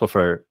possible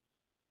for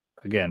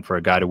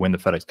a guy to win the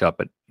FedEx Cup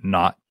but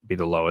not be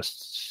the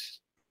lowest.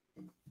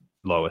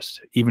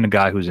 Even a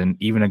guy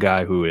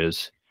who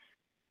is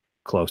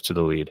close to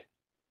the lead.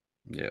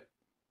 Yeah.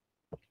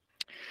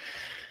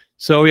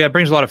 So yeah, it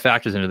brings a lot of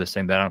factors into this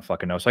thing that I don't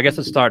fucking know. So I guess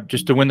let's start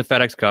just to win the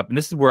FedEx Cup. And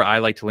this is where I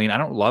like to lean. I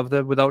don't love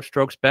the without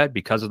strokes bet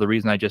because of the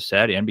reason I just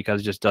said, and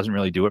because it just doesn't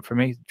really do it for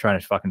me. Trying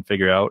to fucking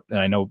figure out, and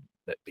I know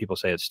that people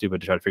say it's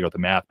stupid to try to figure out the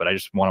math, but I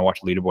just want to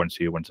watch the leaderboard and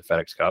see who wins the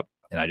FedEx Cup.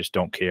 And I just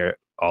don't care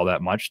all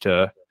that much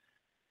to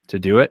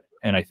do it.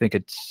 And I think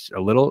it's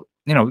a little,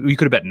 you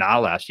could have bet Na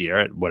last year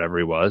at whatever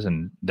he was,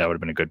 and that would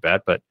have been a good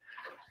bet. But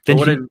then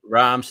what did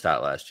Rahm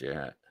start last year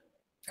at?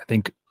 I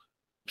think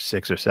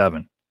 6 or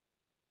 7.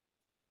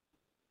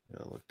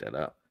 I'll look that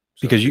up.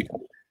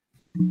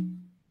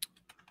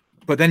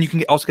 But then you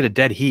can also get a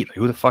dead heat. Like,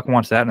 who the fuck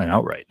wants that in an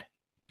outright?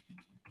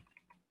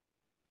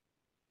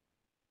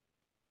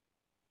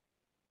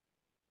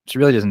 It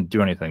really doesn't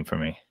do anything for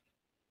me.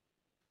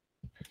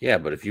 Yeah,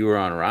 but if you were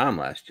on Rahm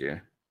last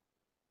year,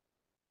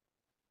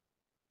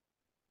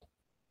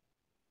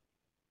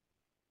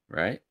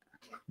 right?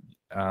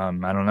 I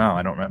don't know.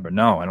 I don't remember.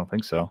 No, I don't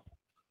think so.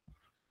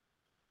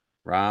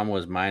 Rahm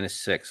was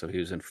 -6, so he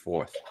was in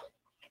 4th.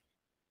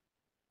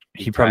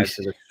 He probably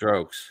to the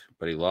strokes,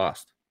 but he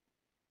lost.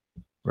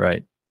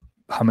 Right.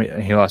 How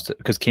many he lost it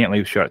because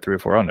Cantlay shot 3 or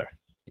 4 under.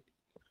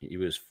 He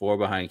was 4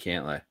 behind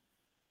Cantlay.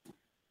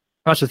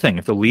 That's the thing.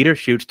 If the leader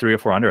shoots 3 or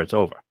 4 under, it's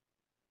over.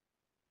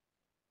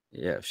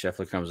 Yeah, if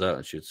Scheffler comes out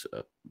and shoots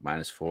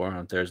 -4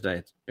 on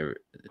Thursday,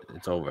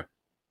 it's over.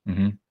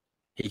 Mm-hmm.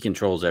 He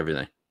controls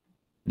everything.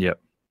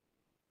 Yep.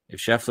 If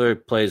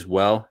Scheffler plays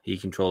well, he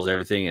controls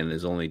everything, and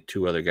there's only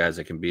 2 other guys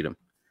that can beat him.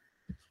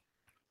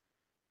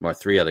 Or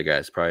 3 other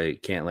guys, probably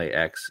Cantlay,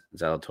 X,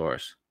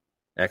 Zalatoris.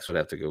 X would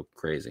have to go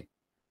crazy.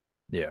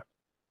 Yeah.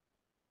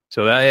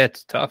 So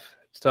it's tough.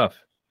 It's tough.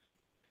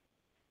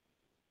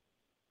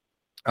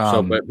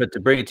 But to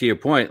bring it to your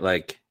point,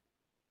 like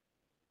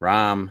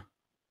Rahm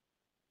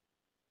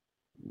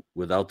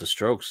without the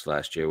strokes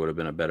last year would have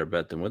been a better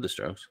bet than with the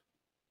strokes.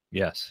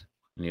 Yes.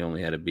 And he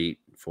only had to beat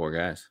 4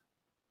 guys.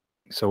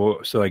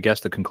 So I guess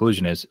the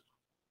conclusion is,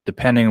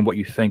 depending on what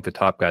you think the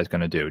top guy's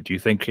going to do, do you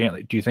think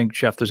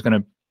Scheffler's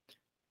going to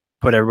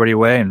put everybody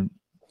away and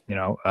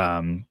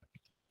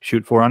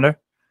shoot 4 under?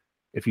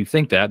 If you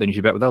think that, then you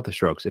should bet without the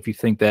strokes. If you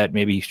think that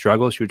maybe he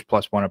struggles, shoots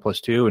 +1 or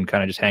 +2, and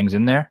kind of just hangs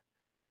in there,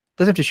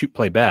 doesn't have to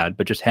play bad,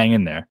 but just hang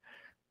in there,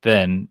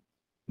 then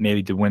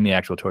maybe to win the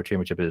actual tour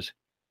championship is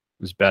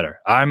better.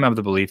 I'm of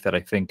the belief that I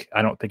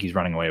don't think he's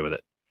running away with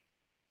it.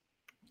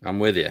 I'm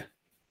with you,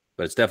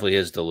 but it's definitely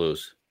his to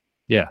lose.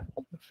 Yeah,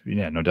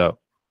 no doubt.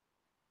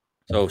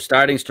 So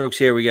starting strokes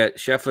here, we got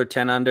Scheffler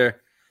 10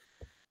 under,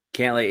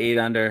 Cantlay 8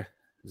 under,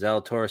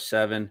 Zalatoris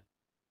 7.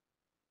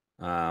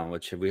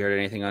 Which have we heard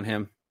anything on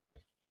him?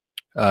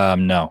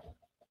 No.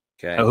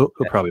 Okay. He'll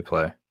probably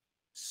play.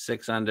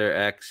 6 under,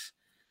 X.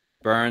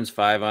 Burns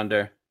 5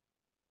 under.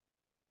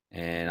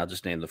 And I'll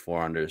just name the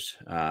 4 unders.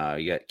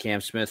 You got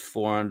Cam Smith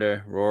 4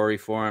 under, Rory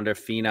 4 under,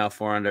 Finau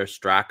 4 under,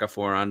 Straka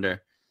 4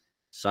 under,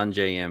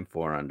 Sungjae Im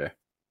 4 under.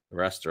 The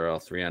rest are all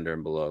 3 under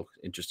and below.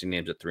 Interesting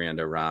names at 3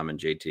 under, Rahm and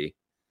JT.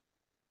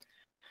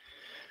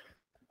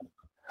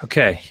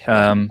 Okay.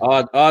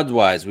 Odds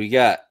wise, we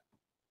got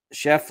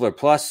Scheffler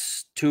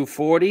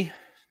 +240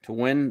 to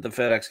win the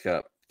FedEx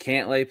Cup.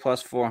 Cantlay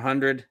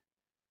 +400.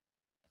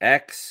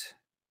 X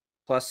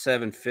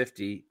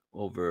 +750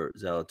 over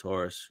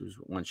Zalatoris, who's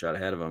 1 shot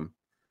ahead of him.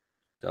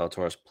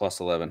 Zalatoris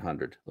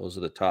 +1100. Those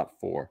are the top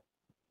 4.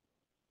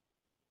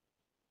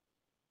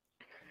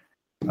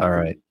 All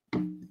right.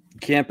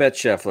 Can't bet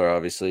Scheffler,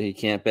 obviously. He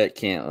can't bet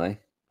Cantlay,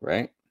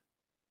 right?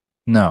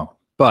 No,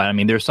 but I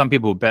mean, there's some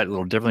people who bet a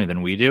little differently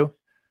than we do.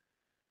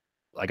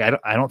 Like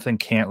I don't think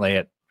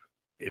Cantlay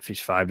if he's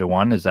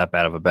 5-1 is that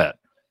bad of a bet.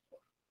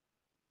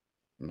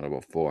 What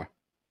about 4?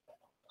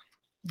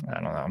 I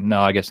don't know.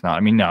 No, I guess not. I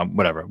mean, no,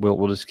 whatever.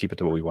 We'll just keep it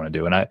to what we want to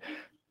do. And it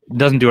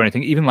doesn't do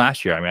anything. Even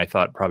last year, I mean, I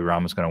thought probably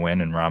Rahm was going to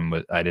win, and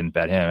I didn't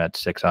bet him at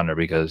 6 under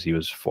because he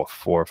was 4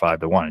 or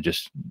 5-1.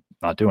 Just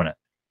not doing it.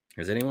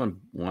 Has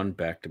anyone won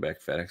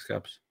back-to-back FedEx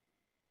Cups?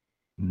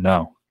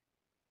 No,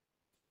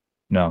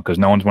 because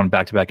no one's won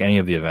back-to-back any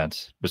of the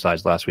events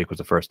besides last week was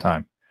the first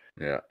time.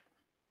 Yeah.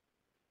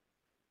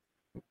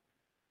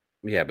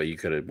 Yeah, but you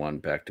could have won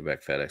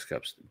back-to-back FedEx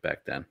Cups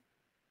back then.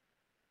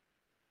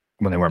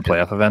 When they weren't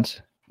playoff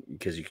events?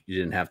 Because you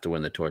didn't have to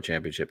win the Tour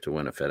Championship to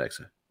win the FedEx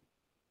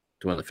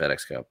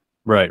Cup.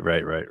 Right.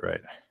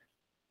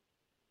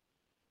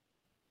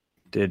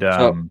 Did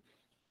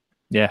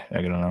yeah,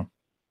 I don't know.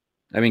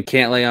 I mean,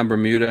 Cantlay on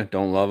Bermuda,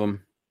 don't love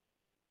him.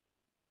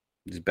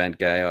 He's a bent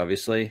guy,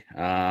 obviously.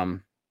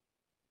 I'm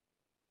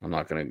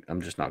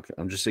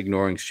just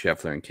ignoring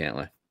Scheffler and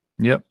Cantlay.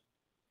 Yep.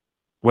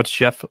 What's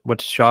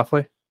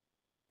Schauffele?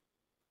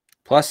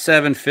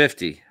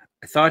 +750.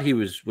 I thought he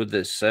was with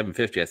the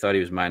 750. I thought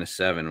he was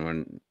 -7 when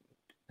in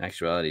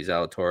actuality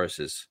Zalatoris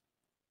is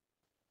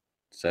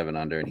 7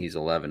 under and he's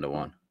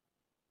 11-1.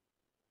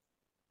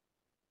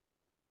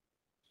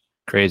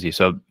 Crazy.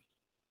 So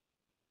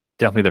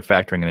definitely they're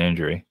factoring an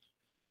injury.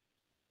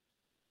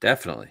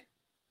 Definitely.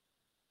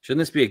 Shouldn't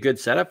this be a good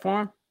setup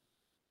for him?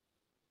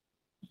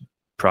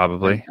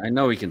 Probably. I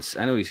know he can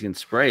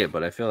spray it,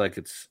 but I feel like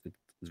it's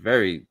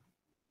very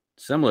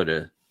similar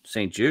to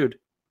St. Jude.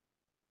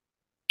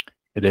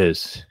 It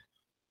is.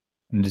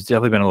 And there's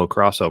definitely been a little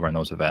crossover in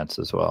those events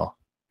as well.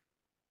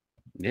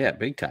 Yeah,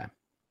 big time.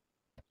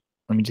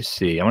 Let me just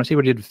see. I want to see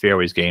what he did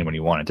fairways gain when he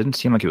won. It didn't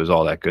seem like it was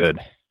all that good.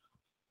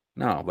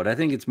 No, but I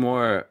think it's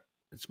more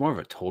of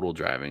a total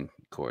driving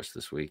course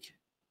this week.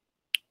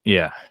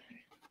 Yeah.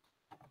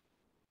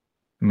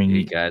 I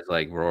mean, guys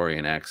like Rory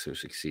and X who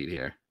succeed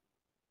here.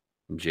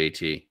 And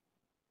JT.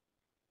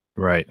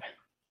 Right.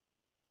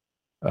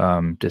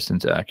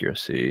 Distance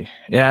accuracy.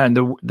 Yeah, and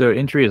the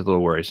injury is a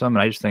little worrisome.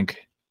 And I just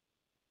think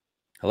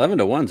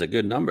 11-1's a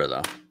good number,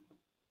 though.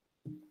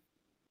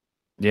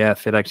 Yeah,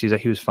 FedEx,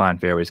 he was fine.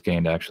 Fairways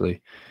gained,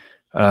 actually.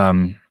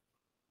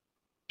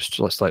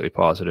 Still slightly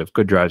positive.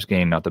 Good drives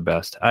gained, not the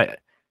best.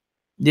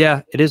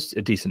 Yeah, it is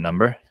a decent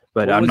number,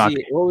 but I'm not.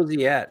 What was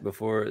he at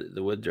before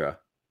the withdraw?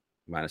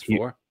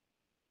 -4?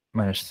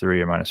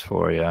 -3 or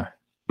 -4, yeah.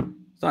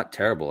 It's not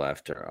terrible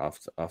after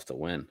off the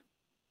win.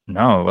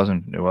 No, it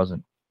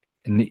wasn't.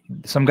 And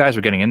some guys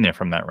were getting in there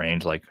from that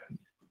range. Like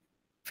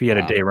if he had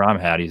a day Rahm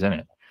had, he's in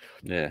it.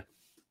 Yeah.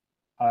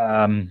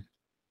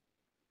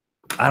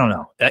 I don't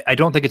know. I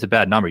don't think it's a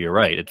bad number. You're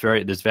right.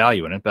 There's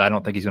value in it, but I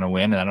don't think he's going to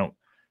win. And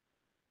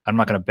I'm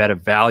not going to bet a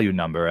value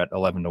number at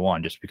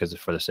 11-1 just because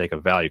it's for the sake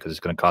of value, because it's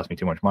going to cost me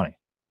too much money.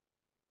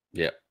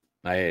 Yep.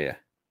 I hear you.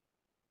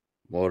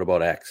 What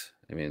about X?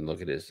 I mean,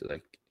 look at his,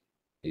 like,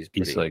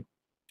 he's like,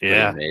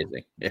 yeah,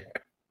 amazing. Yeah.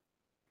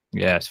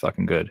 Yeah, it's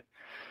fucking good.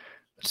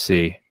 Let's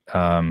see.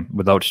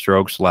 Without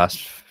strokes,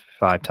 last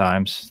 5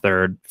 times: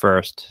 third,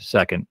 first,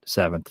 second,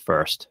 seventh,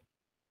 first.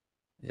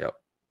 Yep.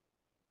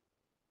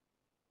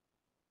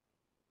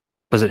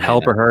 Does it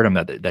help or hurt him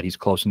that he's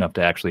close enough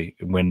to actually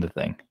win the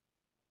thing?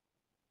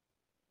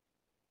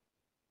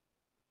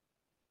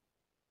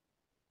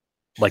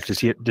 Like, does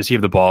he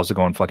have the balls to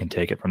go and fucking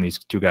take it from these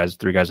 3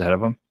 guys ahead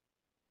of him?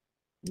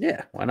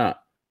 Yeah, why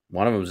not?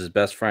 One of them is his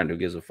best friend. Who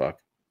gives a fuck?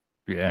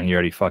 Yeah, and he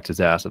already fucked his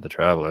ass at the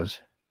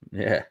Travelers.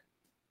 Yeah.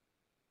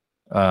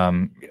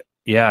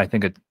 Yeah, I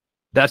think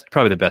that's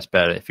probably the best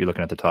bet if you're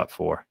looking at the top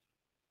 4.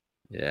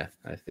 Yeah,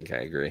 I think I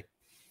agree.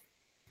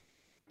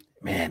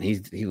 Man,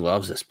 he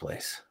loves this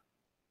place.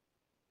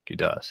 He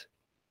does.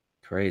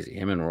 Crazy.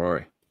 Him and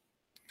Rory.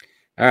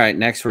 All right,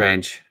 next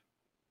range.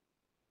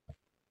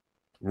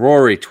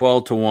 Rory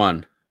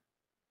 12-1.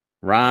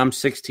 Rahm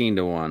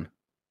 16-1.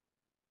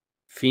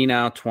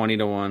 Finau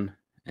 20-1.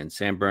 And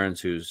Sam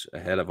Burns, who's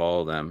ahead of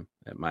all of them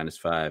at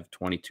 -5,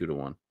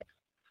 22-1.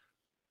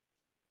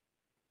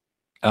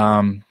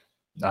 I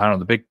don't know.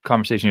 The big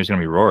conversation here is going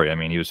to be Rory. I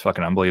mean, he was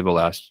fucking unbelievable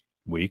last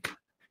week.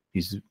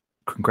 He's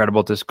incredible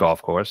at this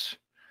golf course.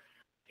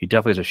 He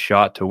definitely has a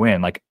shot to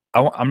win. Like,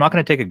 I'm not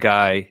going to take a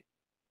guy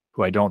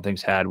who I don't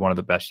think's had one of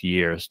the best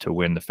years to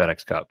win the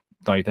FedEx Cup.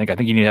 Don't you think? I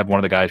think you need to have one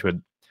of the guys who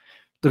had,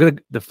 look at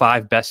the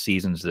 5 best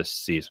seasons this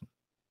season.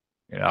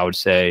 You know, I would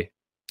say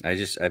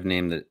I've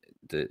named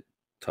the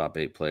top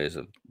 8 players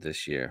of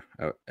this year.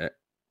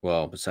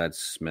 Well, besides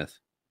Smith.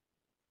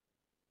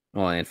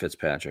 Well, and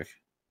Fitzpatrick.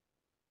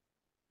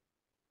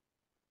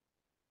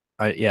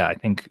 I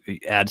think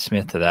add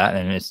Smith to that,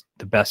 and it's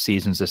the best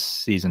seasons this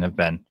season have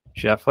been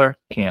Scheffler,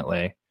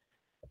 Cantlay,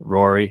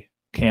 Rory,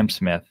 Cam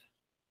Smith,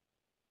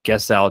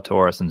 Guess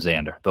Zalatoris, and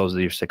Xander. Those are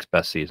your 6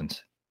 best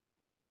seasons.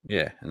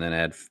 Yeah, and then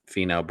add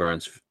Finau,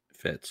 Burns,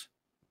 Fitz.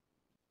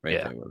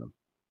 Right there with them.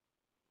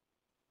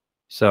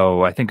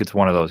 So I think it's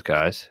one of those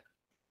guys.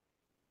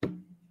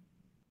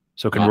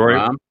 So can Not Rory?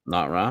 Rahm?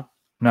 Not Rahm?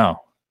 No.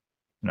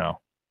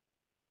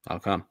 How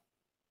come?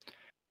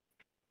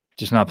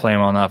 Just not playing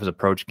well enough. His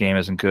approach game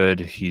isn't good.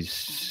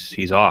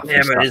 He's off.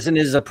 Yeah, but isn't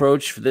his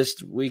approach for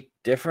this week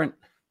different?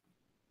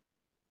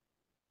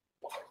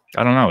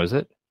 I don't know. Is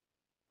it?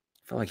 I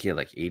feel like he had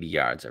like 80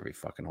 yards every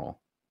fucking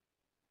hole.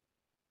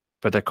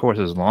 But that course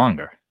is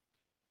longer.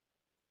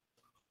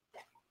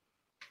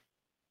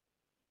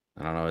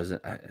 I don't know.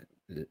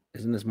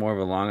 Isn't this more of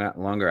a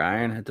longer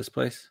iron at this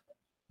place?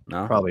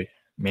 No, Probably.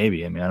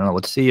 Maybe. I mean, I don't know.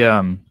 Let's see.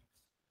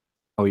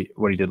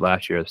 What he did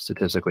last year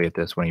statistically at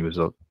this when he had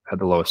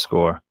the lowest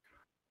score.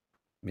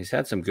 He's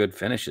had some good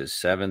finishes: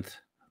 7th,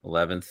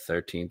 11th,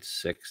 13th,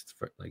 6th.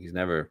 He's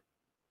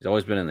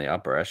always been in the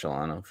upper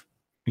echelon of.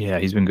 Yeah,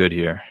 he's been good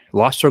here.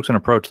 Lost strokes on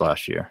approach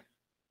last year.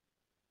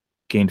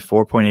 Gained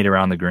 4.8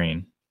 around the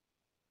green.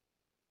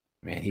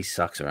 Man, he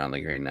sucks around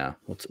the green now.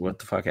 What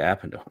the fuck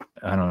happened to him?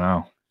 I don't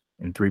know.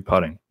 In 3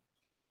 putting.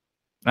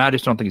 I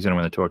just don't think he's going to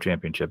win the Tour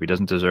Championship. He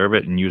doesn't deserve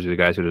it, and usually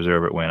the guys who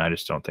deserve it win. I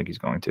just don't think he's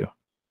going to.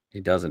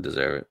 He doesn't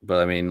deserve it. But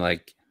I mean,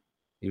 like,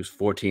 he was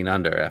 14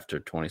 under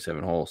after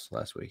 27 holes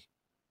last week.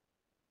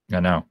 I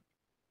know.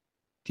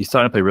 He's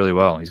starting to play really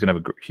well. He's going to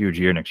have a huge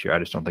year next year. I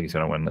just don't think he's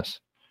going to win this.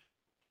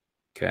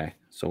 Okay,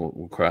 so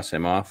we'll cross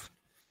him off.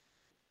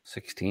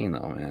 16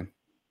 though, man.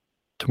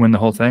 To win the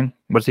whole thing?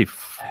 What's he?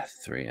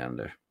 3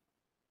 under.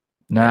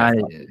 Nah,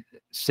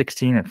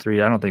 16 at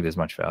 3. I don't think there's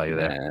much value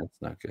there. Yeah,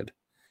 it's not good.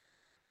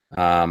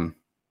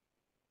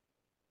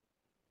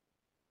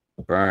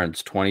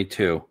 Burns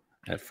 22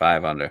 at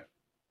 5 under.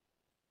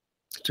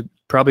 It's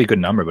probably a good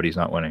number, but he's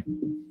not winning.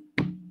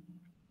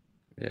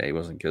 Yeah, he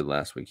wasn't good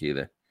last week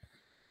either.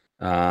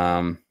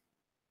 17th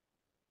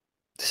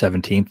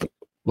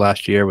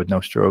last year with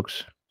no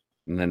strokes.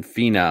 And then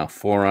Finau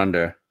 4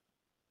 under.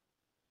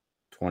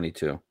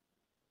 22.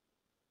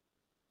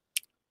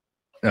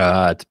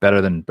 It's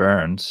better than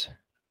Burns.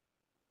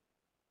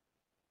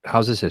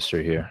 How's his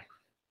history here?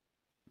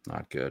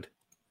 Not good.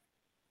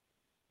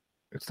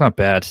 It's not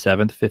bad.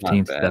 7th,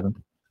 15th, 7th.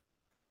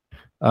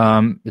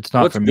 It's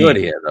not What's for me. good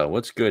here, though?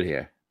 What's good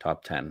here?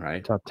 Top 10,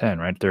 right? Top 10,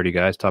 right? 30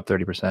 guys, top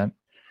 30%.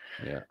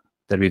 Yeah.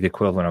 That'd be the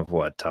equivalent of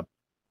what? Top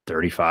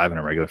 35 in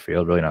a regular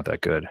field. Really not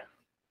that good.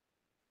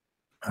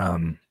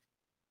 So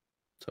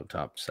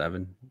top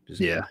 7?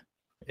 Yeah.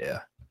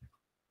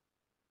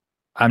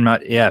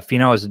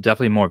 Finau is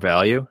definitely more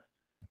value,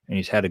 and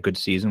he's had a good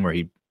season where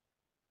he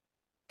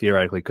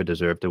theoretically could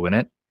deserve to win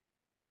it,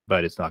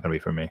 but it's not going to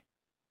be for me.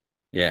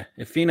 Yeah,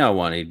 if Finau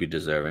won, he'd be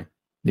deserving.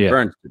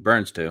 Yeah,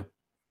 Burns too.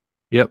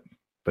 Yep,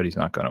 but he's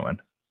not going to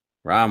win.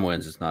 Rahm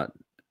wins.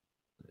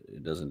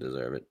 It doesn't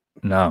deserve it.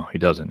 No, he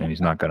doesn't, and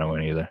he's not going to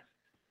win either.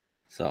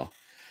 So,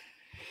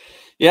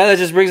 yeah, that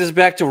just brings us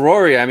back to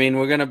Rory. I mean,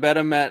 we're going to bet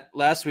him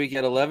last week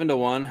at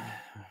 11-1.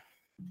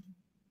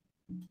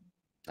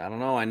 I don't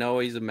know. I know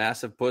he's a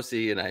massive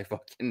pussy,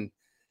 and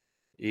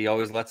he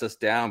always lets us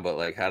down. But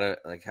like, how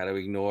do we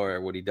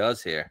ignore what he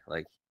does here?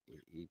 Like,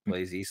 he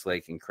plays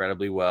Eastlake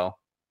incredibly well.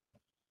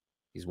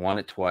 He's won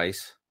it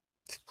twice.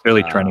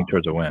 Clearly trending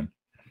towards a win.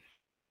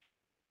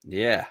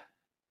 Yeah.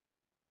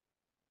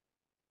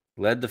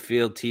 Led the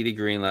field tee to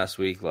green last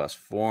week. Lost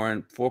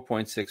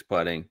 4.6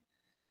 putting.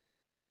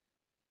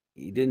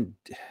 He didn't.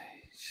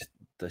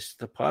 Just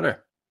the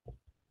putter.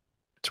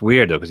 It's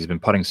weird though because he's been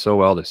putting so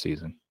well this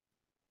season.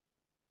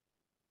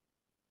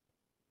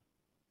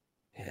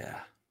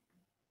 Yeah.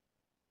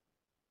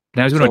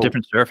 Now he's going to a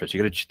different surface.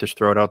 You got to just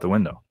throw it out the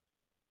window.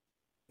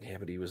 Yeah,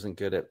 but he wasn't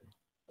good at.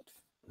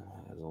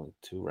 There's only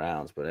 2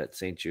 rounds, but at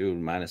St. Jude,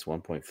 minus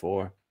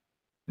 1.4.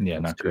 Yeah,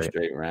 not two great.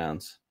 Straight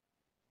rounds,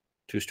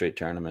 2 straight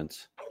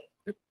tournaments.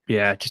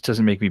 Yeah, it just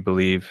doesn't make me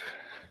believe.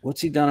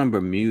 What's he done in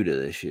Bermuda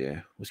this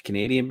year? Was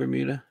Canadian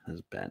Bermuda? That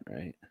was bent,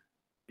 right?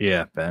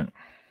 Yeah, bent.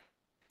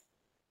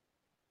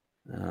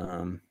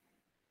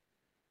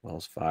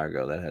 Wells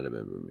Fargo, that had to be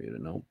Bermuda.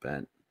 No,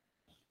 bent.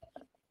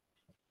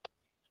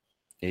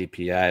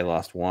 API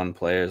lost 1.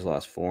 Players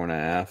lost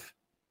 4.5.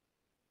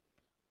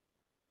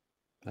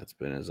 That's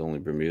been his only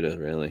Bermuda,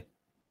 really.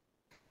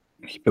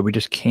 But we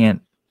just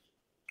can't.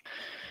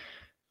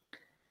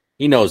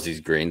 He knows these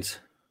greens.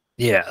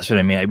 Yeah, that's what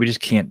I mean. We just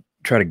can't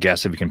try to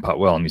guess if he can putt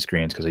well on these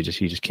greens because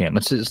he just can't.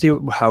 Let's see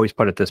how he's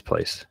put at this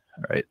place.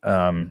 All right.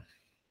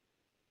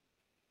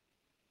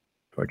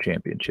 For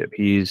championship,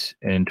 he's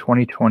in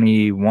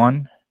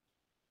 2021.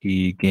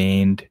 He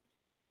gained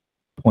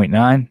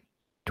 0.9.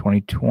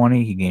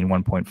 2020, he gained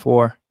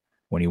 1.4.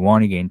 When he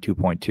won, he gained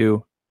 2.2.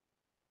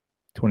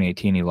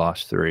 2018, he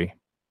lost 3.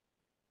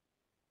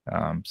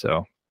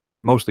 So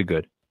mostly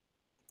good.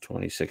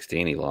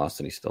 2016, he lost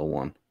and he still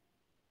won.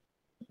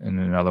 And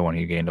another one,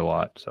 he gained a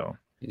lot. So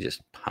he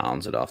just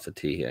pounds it off the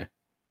tee here.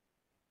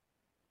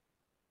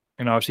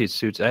 And obviously, it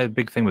suits. A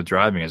big thing with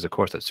driving is, of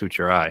course, that suits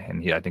your eye.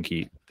 And I think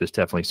this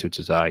definitely suits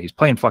his eye. He's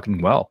playing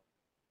fucking well.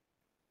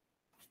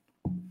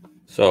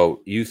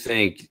 So you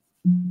think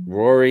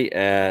Rory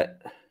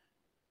at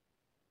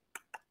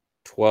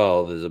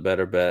 12 is a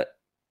better bet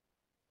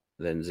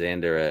than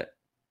Xander at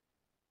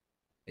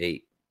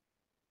 8?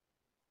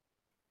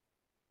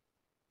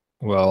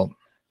 Well,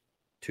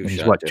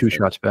 he's what, 2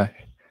 shots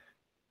back?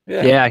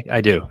 Yeah,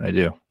 I do.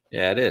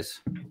 Yeah, it is.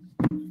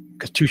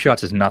 Because 2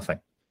 shots is nothing.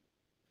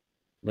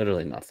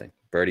 Literally nothing.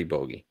 Birdie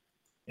bogey.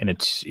 And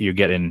you're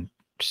getting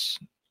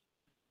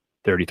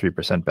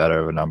 33% better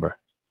of a number.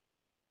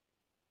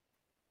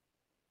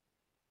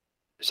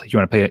 It's like you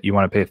want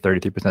to pay a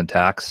 33%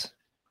 tax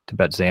to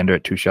bet Xander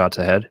at 2 shots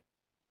ahead.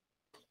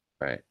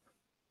 Right.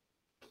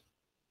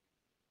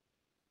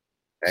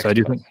 So I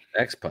do think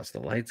X puts the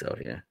lights out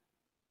here.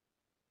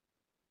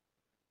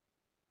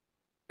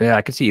 Yeah,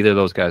 I could see either of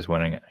those guys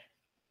winning it.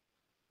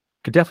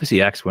 Could definitely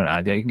see X win.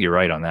 I think you're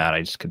right on that.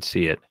 I just could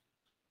see it.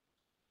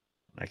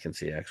 I can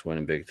see X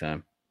winning big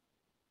time.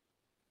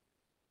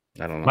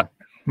 I don't know.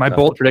 My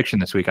bold prediction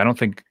this week. I don't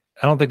think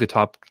the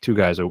top 3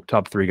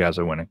 guys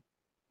are winning.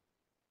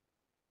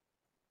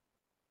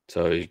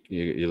 So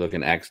you're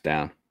looking X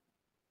down.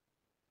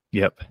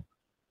 Yep.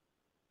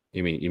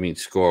 You mean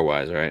score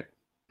wise, right?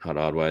 Not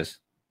odd wise.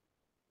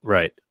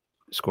 Right.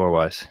 Score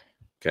wise.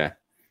 Okay.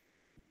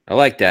 I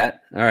like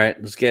that. All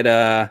right. Let's get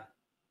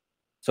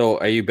so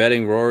are you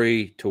betting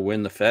Rory to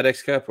win the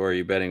FedEx Cup or are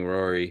you betting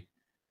Rory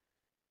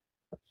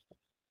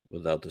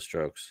without the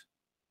strokes?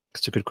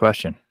 That's a good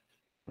question.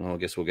 Well, I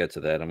guess we'll get to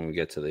that. I'm going to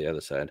get to the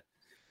other side.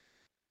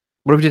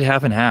 What if we did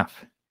half and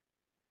half?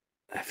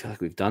 I feel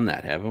like we've done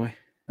that, haven't we?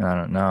 I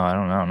don't know.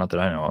 Not that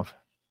I know of.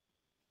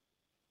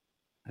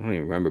 I don't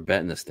even remember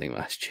betting this thing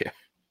last year.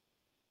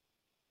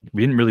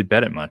 We didn't really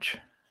bet it much.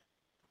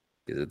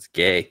 Because it's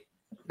gay.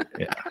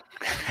 Yeah.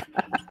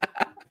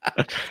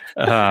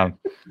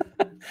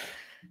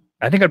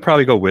 I think I'd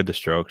probably go with the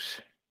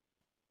strokes.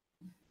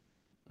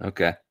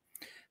 Okay.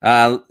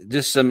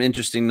 Just some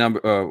interesting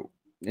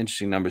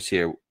numbers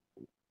here.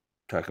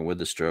 Talking with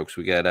the strokes.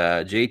 We got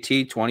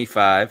JT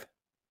 25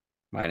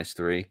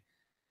 -3.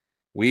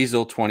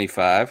 Weasel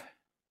 25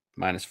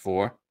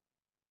 -4.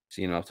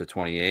 Seeing him up to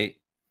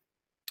 28.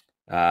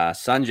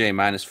 Sanjay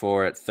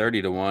 -4 at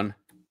 30-1.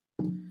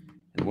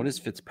 And what is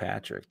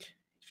Fitzpatrick?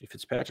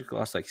 Fitzpatrick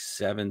lost like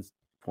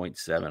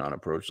 7.7 on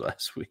approach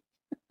last week.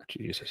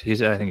 Jesus.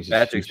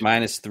 Patrick's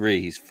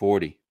 -3. He's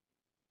 40.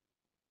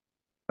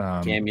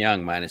 Cam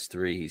Young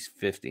 -3. He's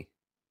 50.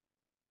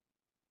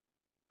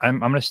 I'm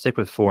going to stick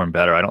with 4 and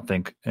better. I don't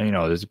think,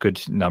 there's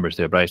good numbers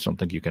there, but I just don't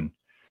think you can.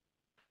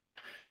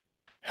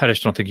 I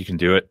just don't think you can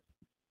do it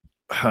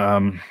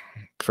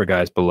for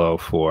guys below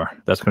 4.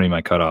 That's going to be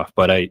my cutoff.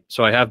 But I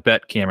have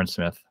bet Cameron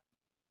Smith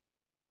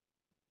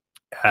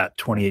at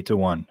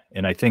 28-1,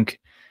 and I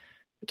think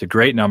it's a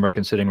great number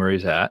considering where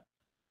he's at.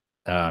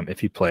 If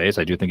he plays,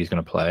 I do think he's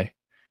going to play.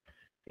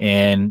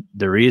 And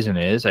the reason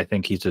is I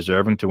think he's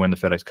deserving to win the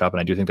FedEx Cup, and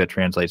I do think that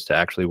translates to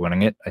actually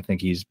winning it. I think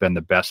he's been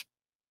the best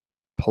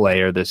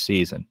player this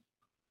season.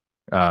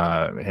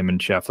 Him and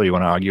Scheffler, you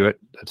want to argue it,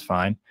 that's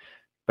fine.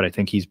 But I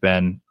think he's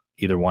been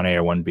either 1A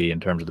or 1B in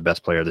terms of the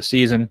best player of the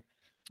season.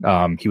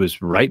 He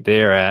was right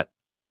there at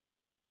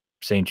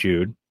St.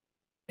 Jude,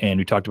 and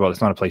we talked about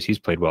it's not a place he's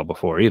played well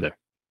before either.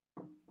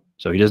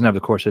 So he doesn't have the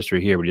course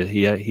history here, but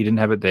he didn't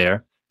have it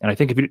there. And I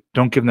think if you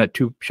don't give him that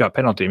 2-shot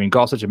penalty, I mean,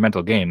 golf's such a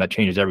mental game that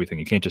changes everything.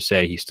 You can't just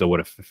say he still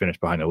would have finished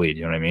behind the lead.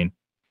 You know what I mean?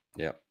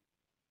 Yeah.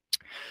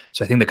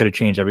 So I think that could have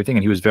changed everything.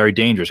 And he was very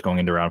dangerous going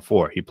into round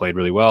 4. He played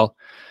really well.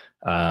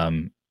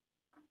 A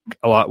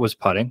lot was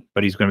putting,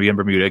 but he's going to be in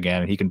Bermuda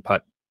again, and he can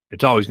putt.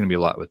 It's always going to be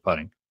a lot with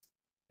putting.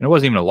 And it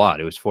wasn't even a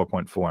lot. It was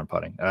 4.4 in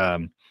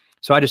putting.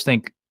 So I just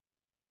think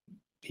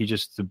he's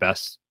just the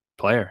best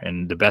player,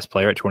 and the best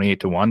player at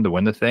 28-1 to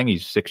win the thing.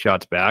 He's 6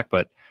 shots back,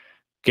 but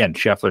again,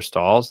 Scheffler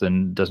stalls,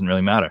 then it doesn't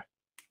really matter.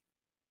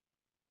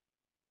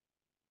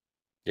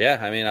 Yeah,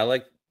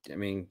 I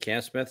mean,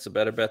 Cam Smith's a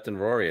better bet than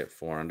Rory at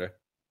 4 under.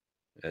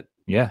 At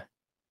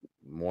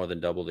more than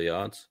double the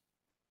odds.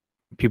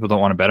 People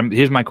don't want to bet him.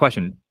 Here's my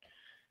question: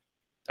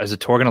 is the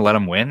tour going to let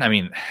him win? I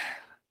mean,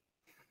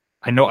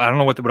 I don't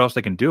know what else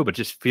they can do, but it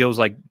just feels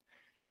like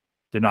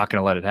they're not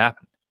going to let it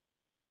happen.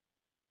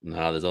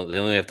 No, they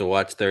only have to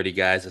watch 30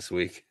 guys this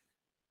week.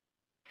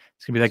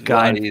 It's going to be that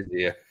guy. It's a lot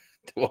easier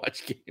to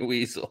watch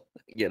Weasel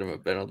and get him a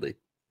penalty.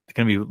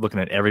 They're going to be looking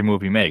at every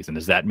move he makes, and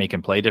does that make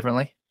him play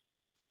differently?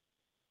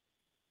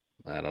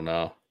 I don't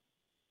know.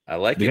 I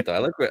like it though.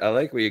 I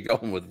like where you're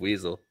going with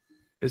Weasel.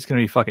 It's going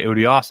to be fucking. It would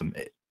be awesome.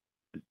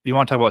 You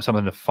want to talk about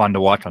something fun to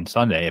watch on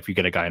Sunday? If you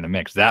get a guy in the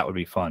mix, that would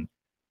be fun.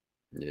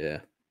 Yeah,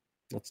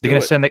 they're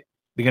going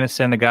to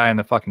send the guy in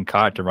the fucking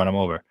cart to run him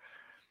over.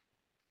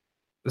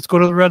 Let's go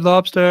to the Red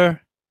Lobster.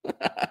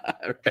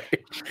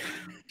 Right.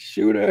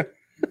 Shooter.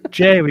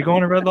 Jay, we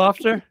going to Red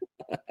Lobster?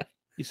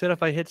 He said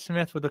if I hit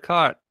Smith with the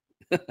cart.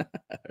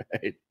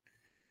 Right.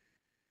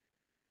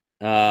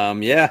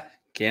 Yeah.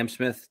 Cam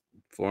Smith,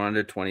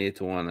 400,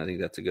 28-1. I think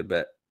that's a good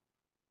bet.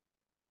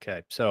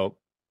 Okay, so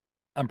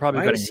I'm probably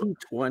Why betting. Is he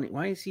 20?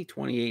 Why is he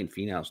 28 and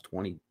Finau's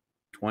 20?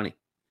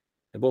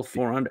 They're both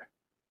 4 under.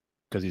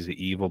 Because he's an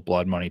evil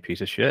blood money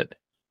piece of shit.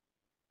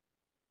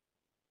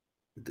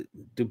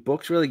 Do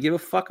books really give a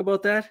fuck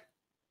about that?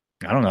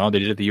 I don't know. They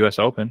did it at the U.S.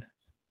 Open.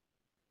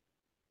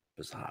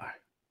 Bizarre.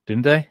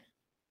 Didn't they?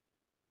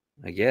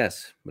 I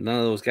guess. But none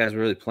of those guys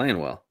were really playing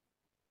well.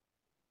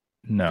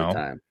 No. At the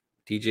time.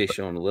 DJ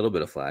showing a little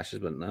bit of flashes,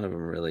 but none of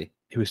them really.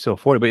 He was still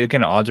 40. But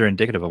again, odds are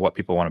indicative of what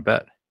people want to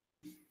bet.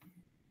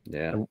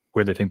 Yeah.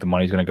 Where they think the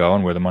money's going to go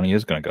and where the money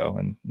is going to go.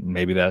 And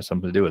maybe that has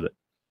something to do with it.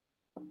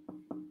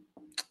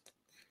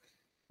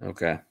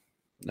 Okay.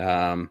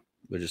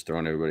 We're just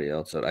throwing everybody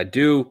else out.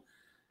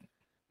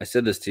 I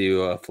said this to you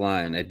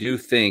offline. I do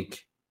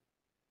think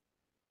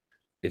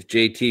if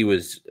JT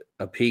was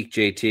a peak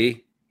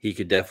JT, he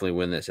could definitely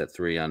win this at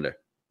 3 under.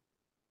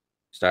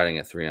 Starting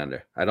at 3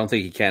 under. I don't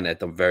think he can at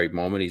the very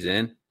moment he's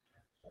in.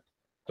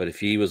 But if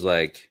he was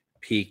like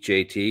peak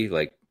JT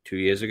like 2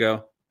 years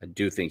ago, I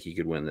do think he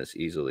could win this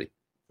easily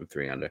from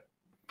 3 under.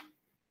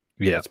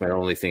 Yeah. That's my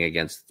only thing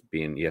against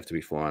being you have to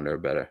be 4 under or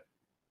better.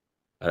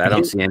 But I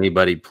don't see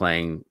anybody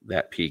playing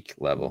that peak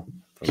level.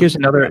 Here's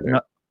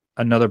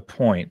another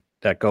point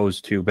that goes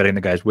to betting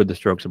the guys with the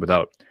strokes and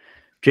without.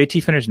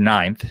 JT finished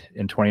 9th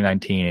in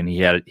 2019, and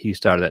he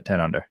started at 10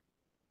 under.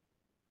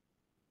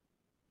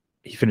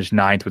 He finished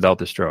 9th without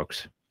the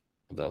strokes.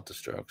 Without the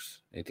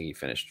strokes. I think he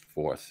finished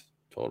 4th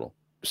total.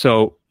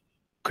 So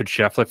could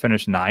Scheffler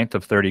finish 9th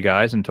of 30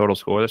 guys in total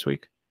score this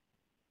week?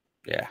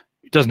 Yeah.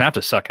 He doesn't have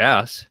to suck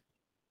ass.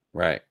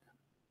 Right.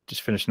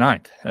 Just finish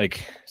 9th.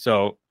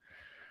 So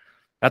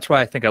that's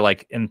why I think I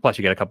like, and plus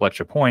you get a couple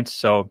extra points.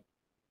 So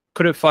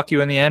could it fuck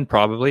you in the end?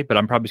 Probably, but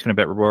I'm probably just going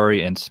to bet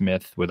Rory and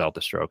Smith without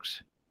the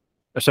strokes.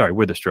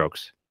 With the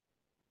strokes.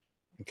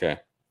 Okay.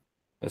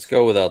 Let's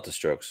go without the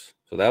strokes.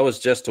 So that was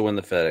just to win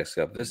the FedEx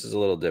Cup. This is a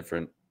little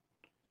different.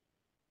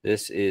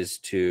 This is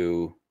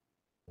to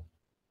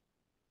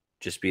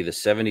just be the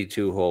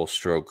 72-hole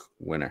stroke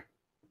winner.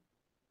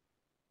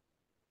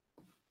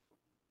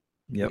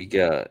 Yep. We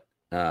got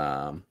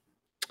all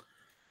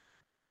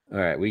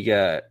right, we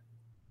got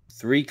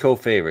 3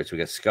 co-favorites. We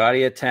got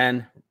Scotty at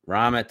 10,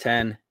 Rahm at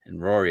 10,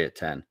 and Rory at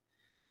 10. And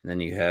then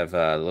you have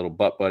little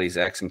butt buddies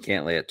X and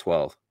Cantlay at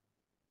 12.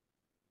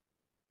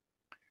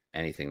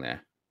 Anything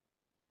there?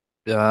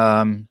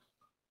 I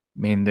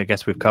mean, I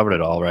guess we've covered it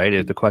all,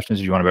 right? The question is,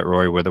 do you want to bet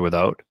Rory with or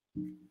without?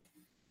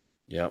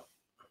 Yep.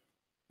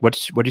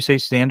 What'd you say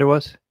Stander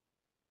was?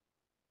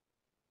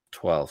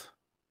 12.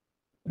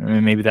 I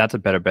mean, maybe that's a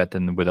better bet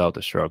than without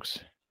the strokes.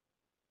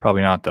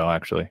 Probably not, though,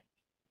 actually.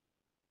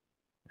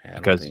 Yeah,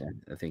 because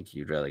I think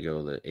you'd rather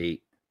go with the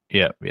 8.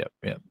 Yeah.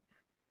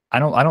 I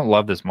don't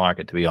love this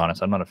market, to be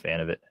honest. I'm not a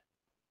fan of it.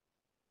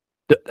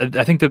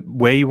 I think the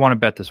way you want to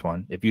bet this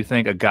one, if you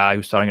think a guy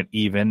who's starting at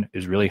even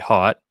is really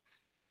hot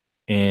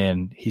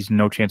and he's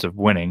no chance of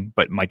winning,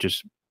 but might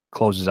just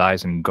close his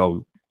eyes and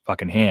go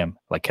fucking ham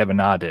like Kevin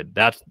Na did,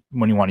 that's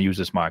when you want to use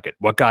this market.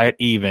 What guy at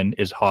even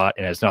is hot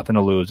and has nothing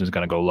to lose and is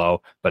going to go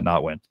low but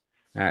not win?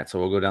 All right, so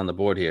we'll go down the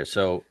board here.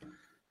 So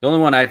the only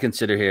one I'd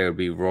consider here would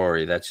be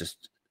Rory. That's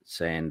just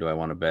saying, do I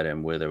want to bet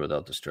him with or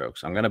without the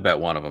strokes? I'm going to bet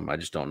one of them. I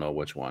just don't know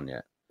which one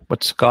yet.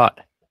 What's Scott?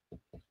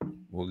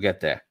 We'll get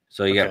there.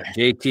 So you got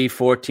JT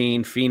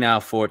 14, Finau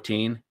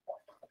 14,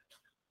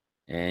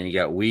 and you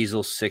got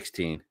Weasel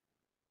 16.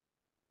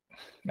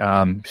 Yeah.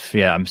 I'm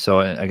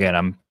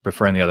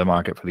preferring the other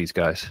market for these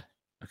guys.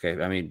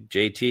 Okay, I mean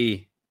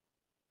JT,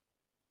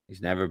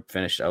 he's never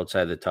finished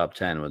outside the top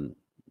 10 with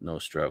no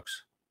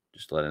strokes.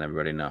 Just letting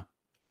everybody know.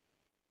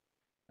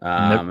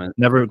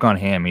 Never gone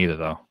ham either,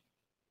 though.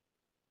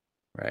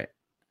 Right.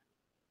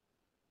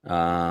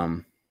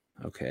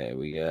 Okay,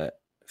 we got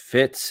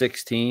Fitz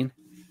 16.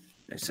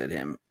 I said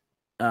him.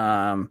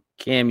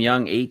 Cam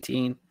Young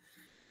 18.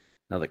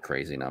 Another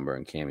crazy number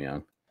in Cam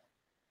Young.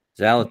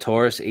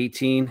 Zalatoris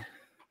 18.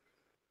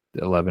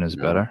 11 is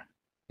better.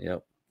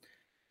 Yep.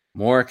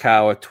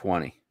 Morikawa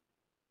 20.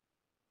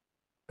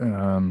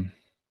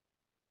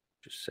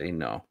 Just say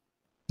no.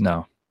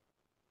 No.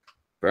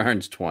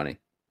 Burns 20.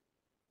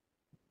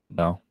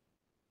 No.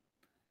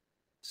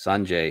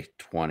 Sanjay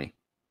 20.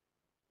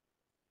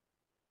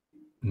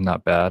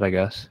 Not bad, I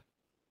guess.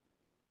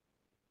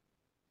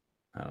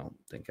 I don't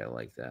think I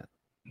like that.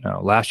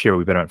 No. Last year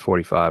we bet on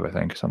 45, I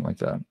think, something like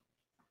that.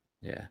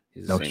 Yeah,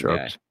 he's no the same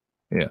strokes.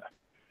 guy.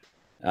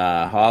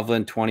 Yeah.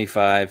 Hovland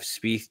 25,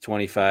 Spieth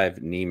 25,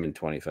 Neiman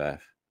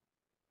 25.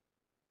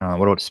 What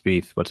about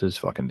Spieth? What's his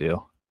fucking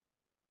deal?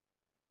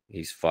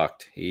 He's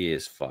fucked. He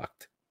is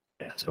fucked.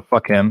 Yeah, so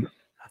fuck him.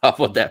 How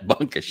about that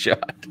bunker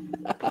shot?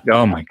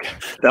 Oh my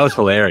god, that was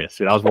hilarious,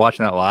 dude. I was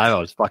watching that live. I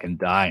was fucking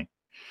dying.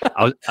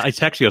 I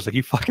texted you. I was like,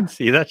 "You fucking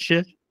see that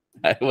shit?"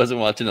 I wasn't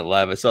watching it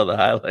live. I saw the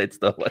highlights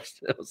though. I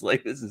was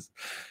like, "This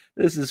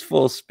is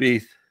full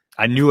Spieth."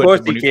 I knew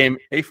it.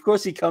 Of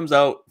course, he comes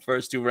out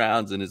first 2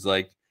 rounds and is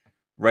like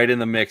right in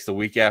the mix the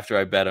week after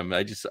I bet him.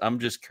 I'm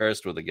just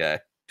cursed with the guy.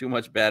 Too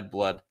much bad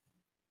blood.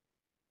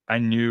 I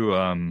knew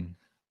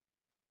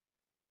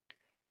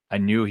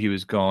he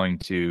was going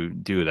to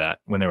do that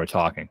when they were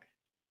talking.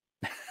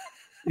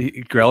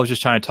 Grell was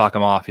just trying to talk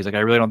him off. He's like, I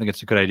really don't think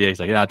it's a good idea. He's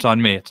like, yeah, it's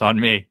on me. It's on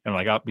me. I'm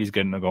like, oh, he's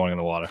going in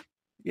the water.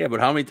 Yeah,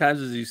 but how many times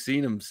has you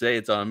seen him say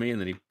it's on me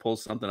and then he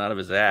pulls something out of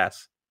his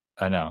ass?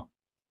 I know.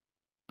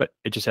 But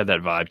it just had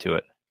that vibe to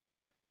it.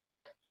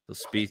 So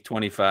Spieth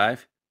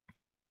 25?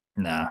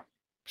 Nah.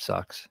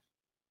 Sucks.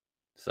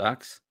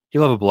 Sucks?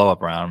 He'll have a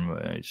blow-up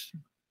round.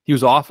 He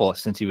was awful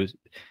since he was...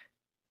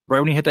 Right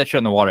when he hit that shot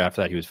in the water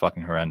after that, he was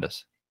fucking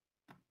horrendous.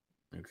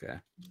 Okay.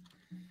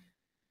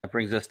 That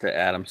brings us to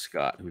Adam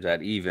Scott, who's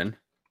at even.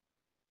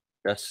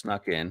 Just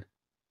snuck in.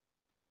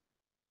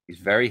 He's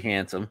very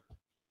handsome.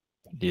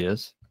 He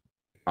is.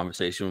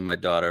 Conversation with my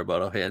daughter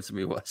about how handsome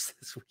he was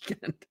this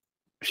weekend.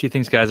 She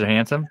thinks guys are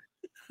handsome?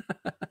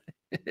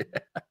 Yeah.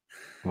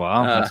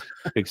 Wow, that's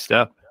a big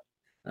step.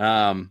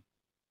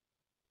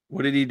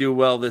 What did he do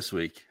well this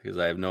week? Because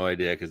I have no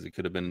idea. Because it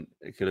could have been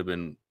a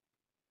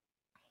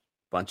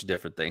bunch of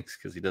different things.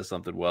 Because he does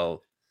something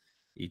well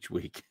each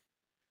week.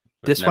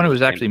 This one, it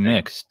was actually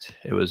mixed.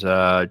 It was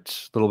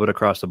just a little bit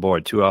across the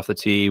board. 2 off the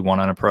tee, 1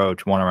 on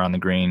approach, 1 around the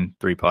green,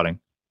 3 putting.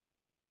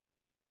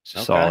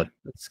 Okay. Solid.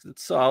 That's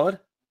solid.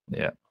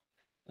 Yeah.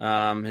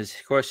 His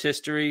course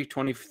history: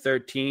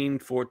 2013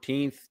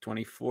 14th,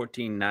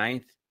 2014 9th,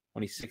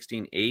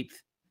 2016 8th,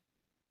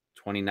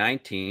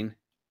 2019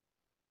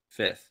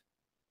 5th.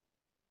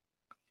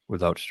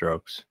 Without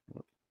strokes.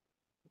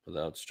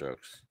 Without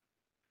strokes.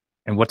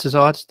 And what's his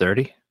odds?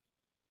 30?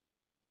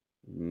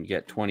 You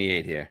get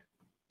 28 here.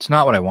 It's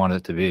not what I wanted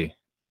it to be.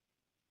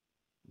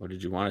 What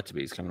did you want it to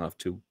be? He's coming off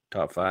 2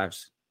 top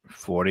 5s.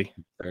 40.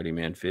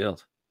 30-man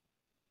field.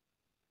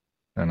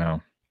 I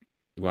know.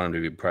 You want him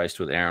to be priced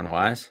with Aaron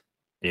Wise?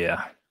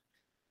 Yeah.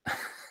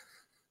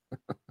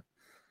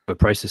 But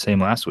priced the same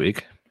last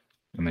week.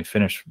 And they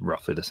finished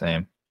roughly the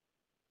same.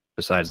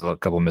 Besides a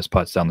couple missed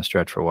putts down the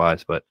stretch for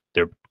Wise. But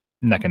they're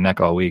neck and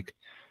neck all week.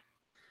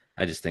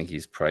 I just think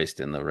he's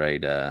priced in the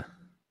right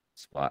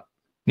spot.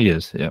 He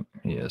is. Yep,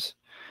 he is.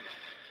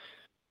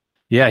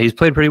 Yeah, he's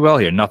played pretty well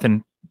here.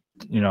 Nothing,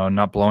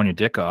 not blowing your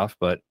dick off,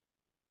 but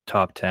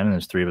top 10 in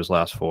his 3 of his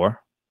last 4.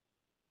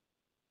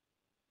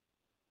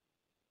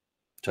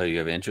 So you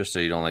have interest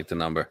or you don't like the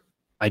number?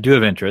 I do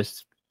have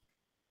interest,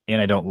 and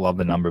I don't love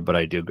the number, but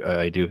I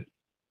do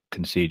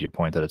concede your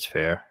point that it's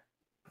fair.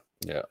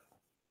 Yeah.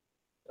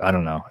 I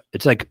don't know.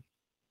 It's like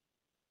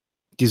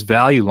these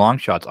value long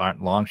shots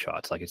aren't long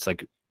shots. Like, it's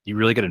like you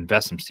really got to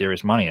invest some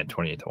serious money at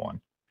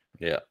 28-1.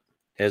 Yeah.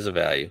 Here's a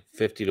value: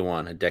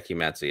 50-1. Hideki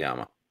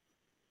Matsuyama,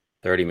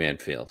 30-man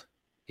field.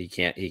 He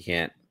can't. He's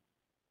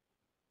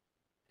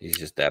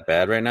just that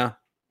bad right now.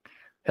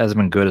 Hasn't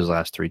been good his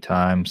last 3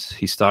 times.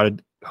 He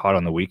started hot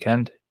on the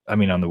weekend. I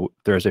mean, on the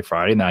Thursday,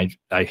 Friday, and then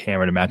I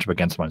hammered a matchup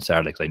against him on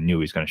Saturday because I knew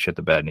he was going to shit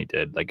the bed, and he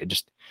did. Like,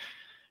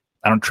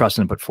 I don't trust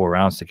him to put 4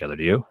 rounds together.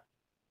 Do you?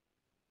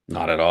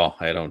 Not at all.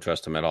 I don't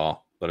trust him at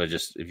all. But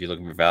if you look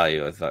for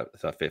value, I thought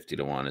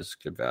 50-1 is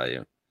good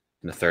value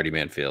in a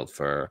 30-man field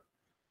for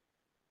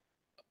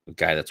a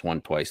guy that's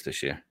won twice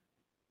this year.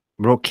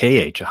 Bro,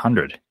 KH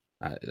 100.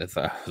 I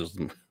thought it was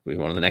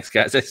one of the next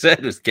guys I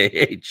said was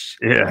KH.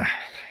 Yeah.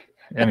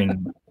 I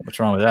mean, what's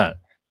wrong with that?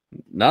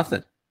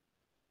 Nothing.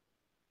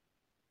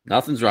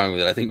 Nothing's wrong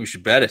with it. I think we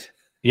should bet it.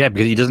 Yeah,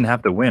 because he doesn't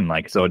have to win.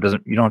 Like, so it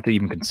doesn't. You don't have to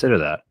even consider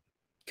that.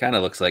 Kind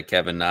of looks like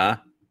Kevin Na.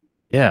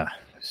 Yeah,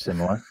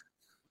 similar.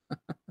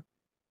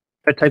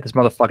 I type this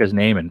motherfucker's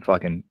name in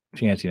fucking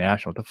Fancy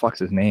National. What the fuck's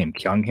his name?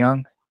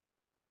 Kyung.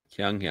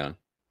 Kyung.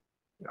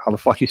 How the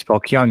fuck you spell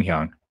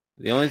Kyung?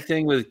 The only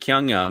thing with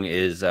Kyung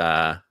is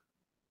that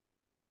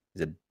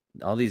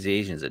all these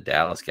Asians are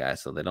Dallas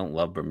guys, so they don't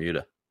love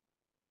Bermuda.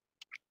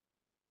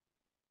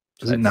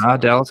 Is it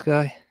not Dallas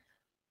guy?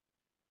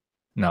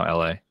 No,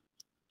 L.A.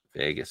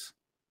 Vegas.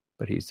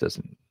 But he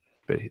doesn't.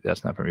 But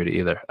that's not Bermuda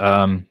either.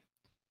 Has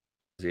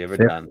he ever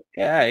done?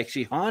 Yeah,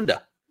 actually,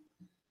 Honda.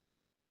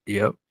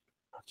 Yep.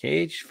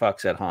 Cage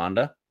fucks at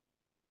Honda.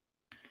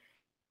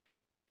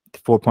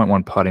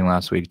 4.1 putting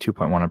last week,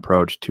 2.1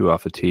 approach, 2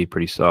 off the tee,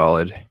 pretty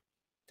solid.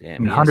 Damn, I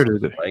mean, 100 is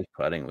good. Like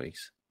putting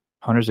weeks.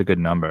 100's a good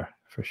number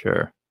for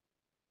sure.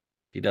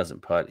 He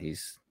doesn't putt.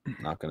 He's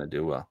not going to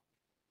do well.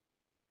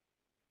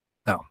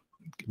 No,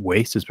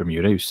 Waste is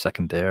Bermuda. He's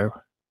second there.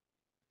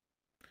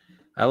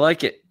 I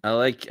like it. I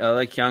like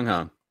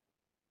Kyung.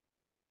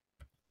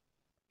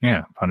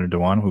 Yeah, 100 to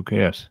 1. Who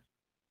cares?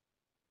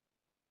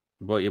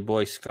 What about your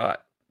boy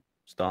Scott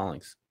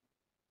Stallings?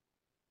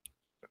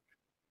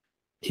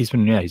 He's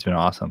been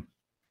awesome,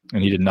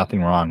 and he did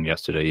nothing wrong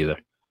yesterday either.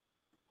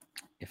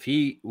 If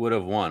he would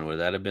have won, would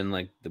that have been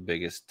like the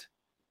biggest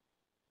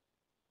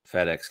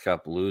FedEx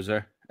Cup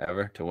loser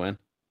ever to win?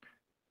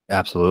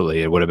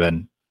 Absolutely. It would have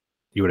been.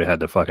 You would have had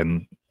the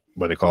fucking,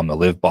 what do they call them, the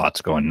live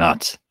bots going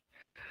nuts.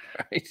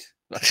 Right.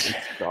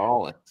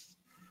 Stallings.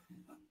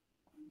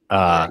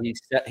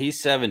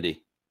 He's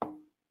 70.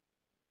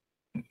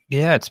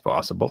 Yeah, it's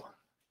possible.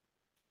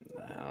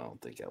 I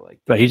don't think I like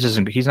that. But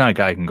he's not a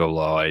guy who can go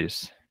low. He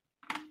just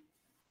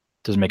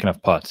doesn't make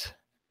enough putts.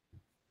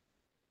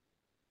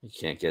 You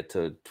can't get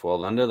to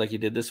 12 under like you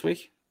did this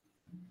week?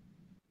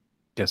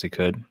 Guess he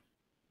could.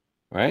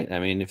 Right? I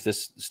mean, if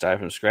this started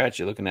from scratch,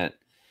 you're looking at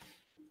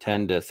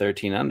 10 to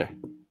 13 under.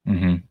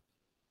 Mm-hmm.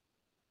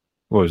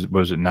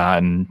 Was it not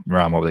in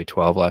around, what were they,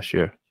 12 last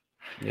year?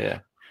 Yeah.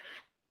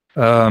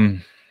 I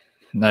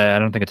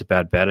don't think it's a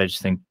bad bet. I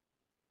just think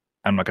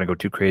I'm not going to go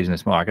too crazy in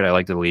this market. I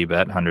like the lead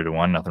bet, 100 to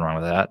 1. Nothing wrong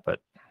with that. But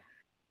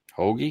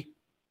Hoagie?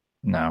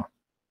 No.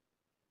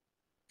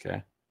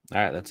 Okay.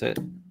 All right. That's it.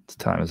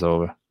 Time is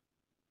over.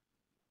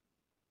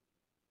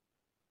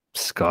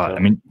 Scott. I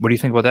mean, what do you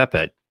think about that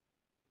bet?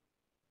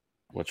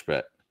 Which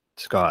bet?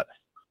 Scott.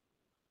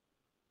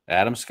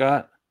 Adam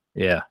Scott?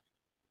 Yeah.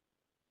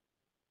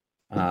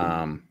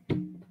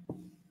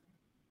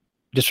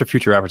 Just for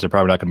future reference, I'm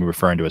probably not going to be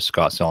referring to as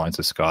Scott Stallings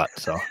as Scott.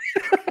 So.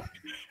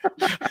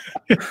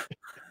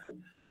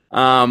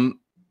 I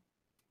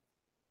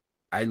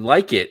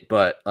like it,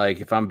 but like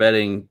if I'm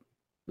betting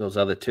those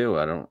other two,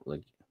 I don't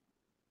like.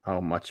 How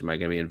much am I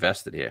going to be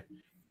invested here?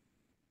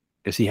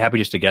 Is he happy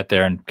just to get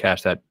there and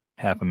cash that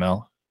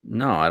 $500,000?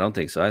 No, I don't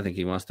think so. I think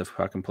he wants to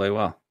fucking play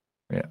well.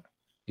 Yeah.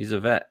 He's a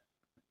vet.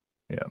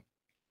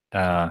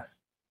 Yeah.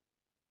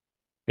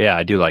 Yeah,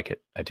 I do like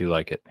it. I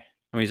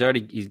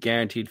mean, he's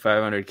guaranteed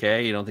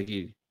 $500K. You don't think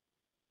he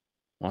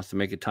wants to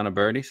make a ton of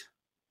birdies?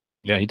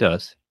 Yeah, he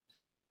does.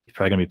 He's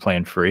probably gonna be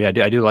playing free. I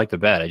do like the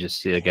bet. I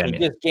just see again. He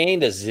just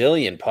gained a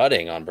zillion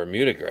putting on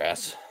Bermuda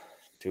grass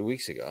 2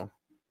 weeks ago.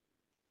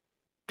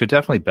 Could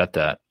definitely bet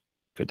that.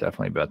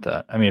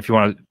 I mean, if you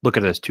want to look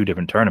at it as 2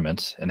 different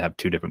tournaments and have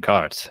 2 different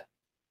cards.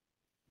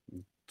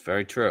 It's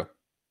very true.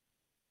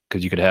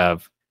 Because you could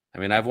have. I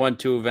mean, I've won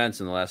 2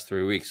 events in the last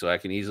 3 weeks, so I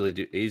can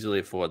easily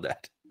afford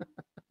that.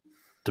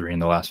 3 in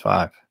the last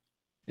 5.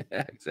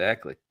 Yeah,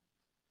 exactly.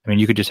 I mean,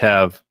 you could just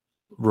have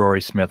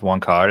Rory Smith 1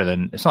 card, and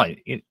then it's not.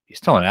 You're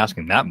still not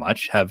asking that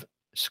much. Have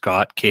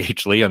Scott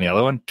KH Lee on the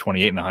other one,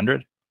 28 and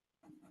 100.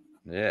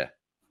 Yeah.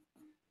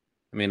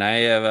 I mean,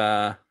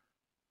 I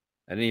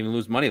didn't even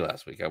lose money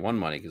last week. I won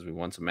money because we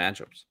won some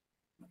matchups.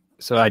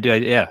 So I do.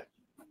 Yeah,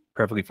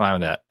 perfectly fine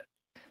with that.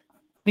 I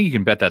think you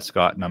can bet that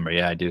Scott number.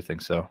 Yeah, I do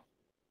think so.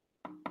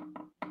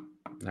 All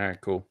right,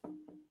 cool.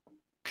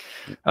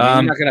 You're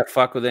not gonna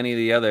fuck with any of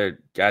the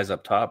other guys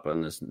up top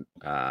on this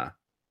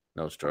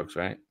no strokes,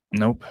 right?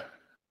 Nope.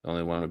 The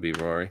only one would be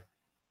Rory.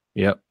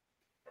 Yep.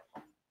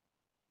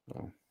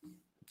 So,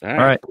 all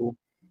right. Cool.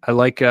 I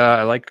like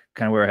kind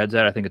of where our head's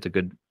at. I think it's a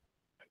good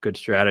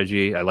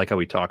strategy. I like how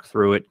we talk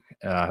through it.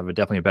 I have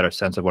definitely a better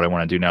sense of what I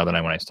want to do now than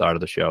when I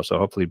started the show. So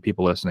hopefully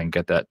people listening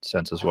get that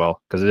sense as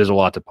well, because it is a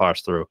lot to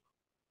parse through.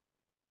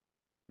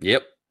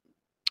 Yep.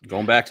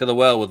 Going back to the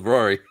well with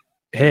Rory.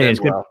 Hey, it's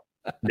good.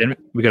 Then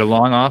we got a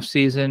long off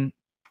season.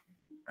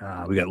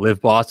 We got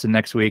Live Boston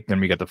next week. Then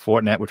we got the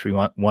Fortinet, which we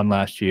won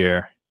last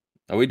year.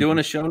 Are we doing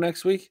a show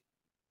next week?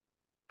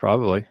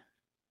 Probably.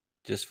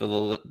 Just for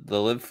the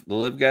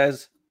live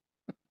guys?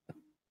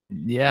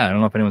 Yeah, I don't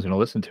know if anyone's going to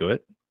listen to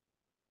it.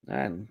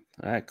 All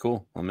right,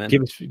 cool. I'm in.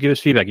 Give us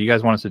feedback. You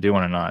guys want us to do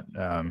one or not?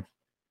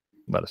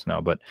 Let us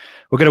know. But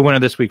we'll get a winner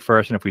this week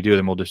first, and if we do,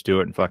 then we'll just do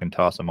it and fucking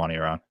toss some money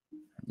around.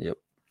 Yep.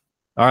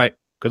 All right.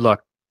 Good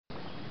luck.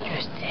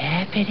 Just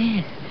tap it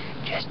in.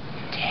 Just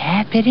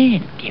tap it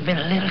in. Give it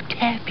a little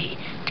tappy.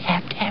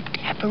 Tap, tap,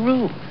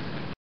 tap-a-roo.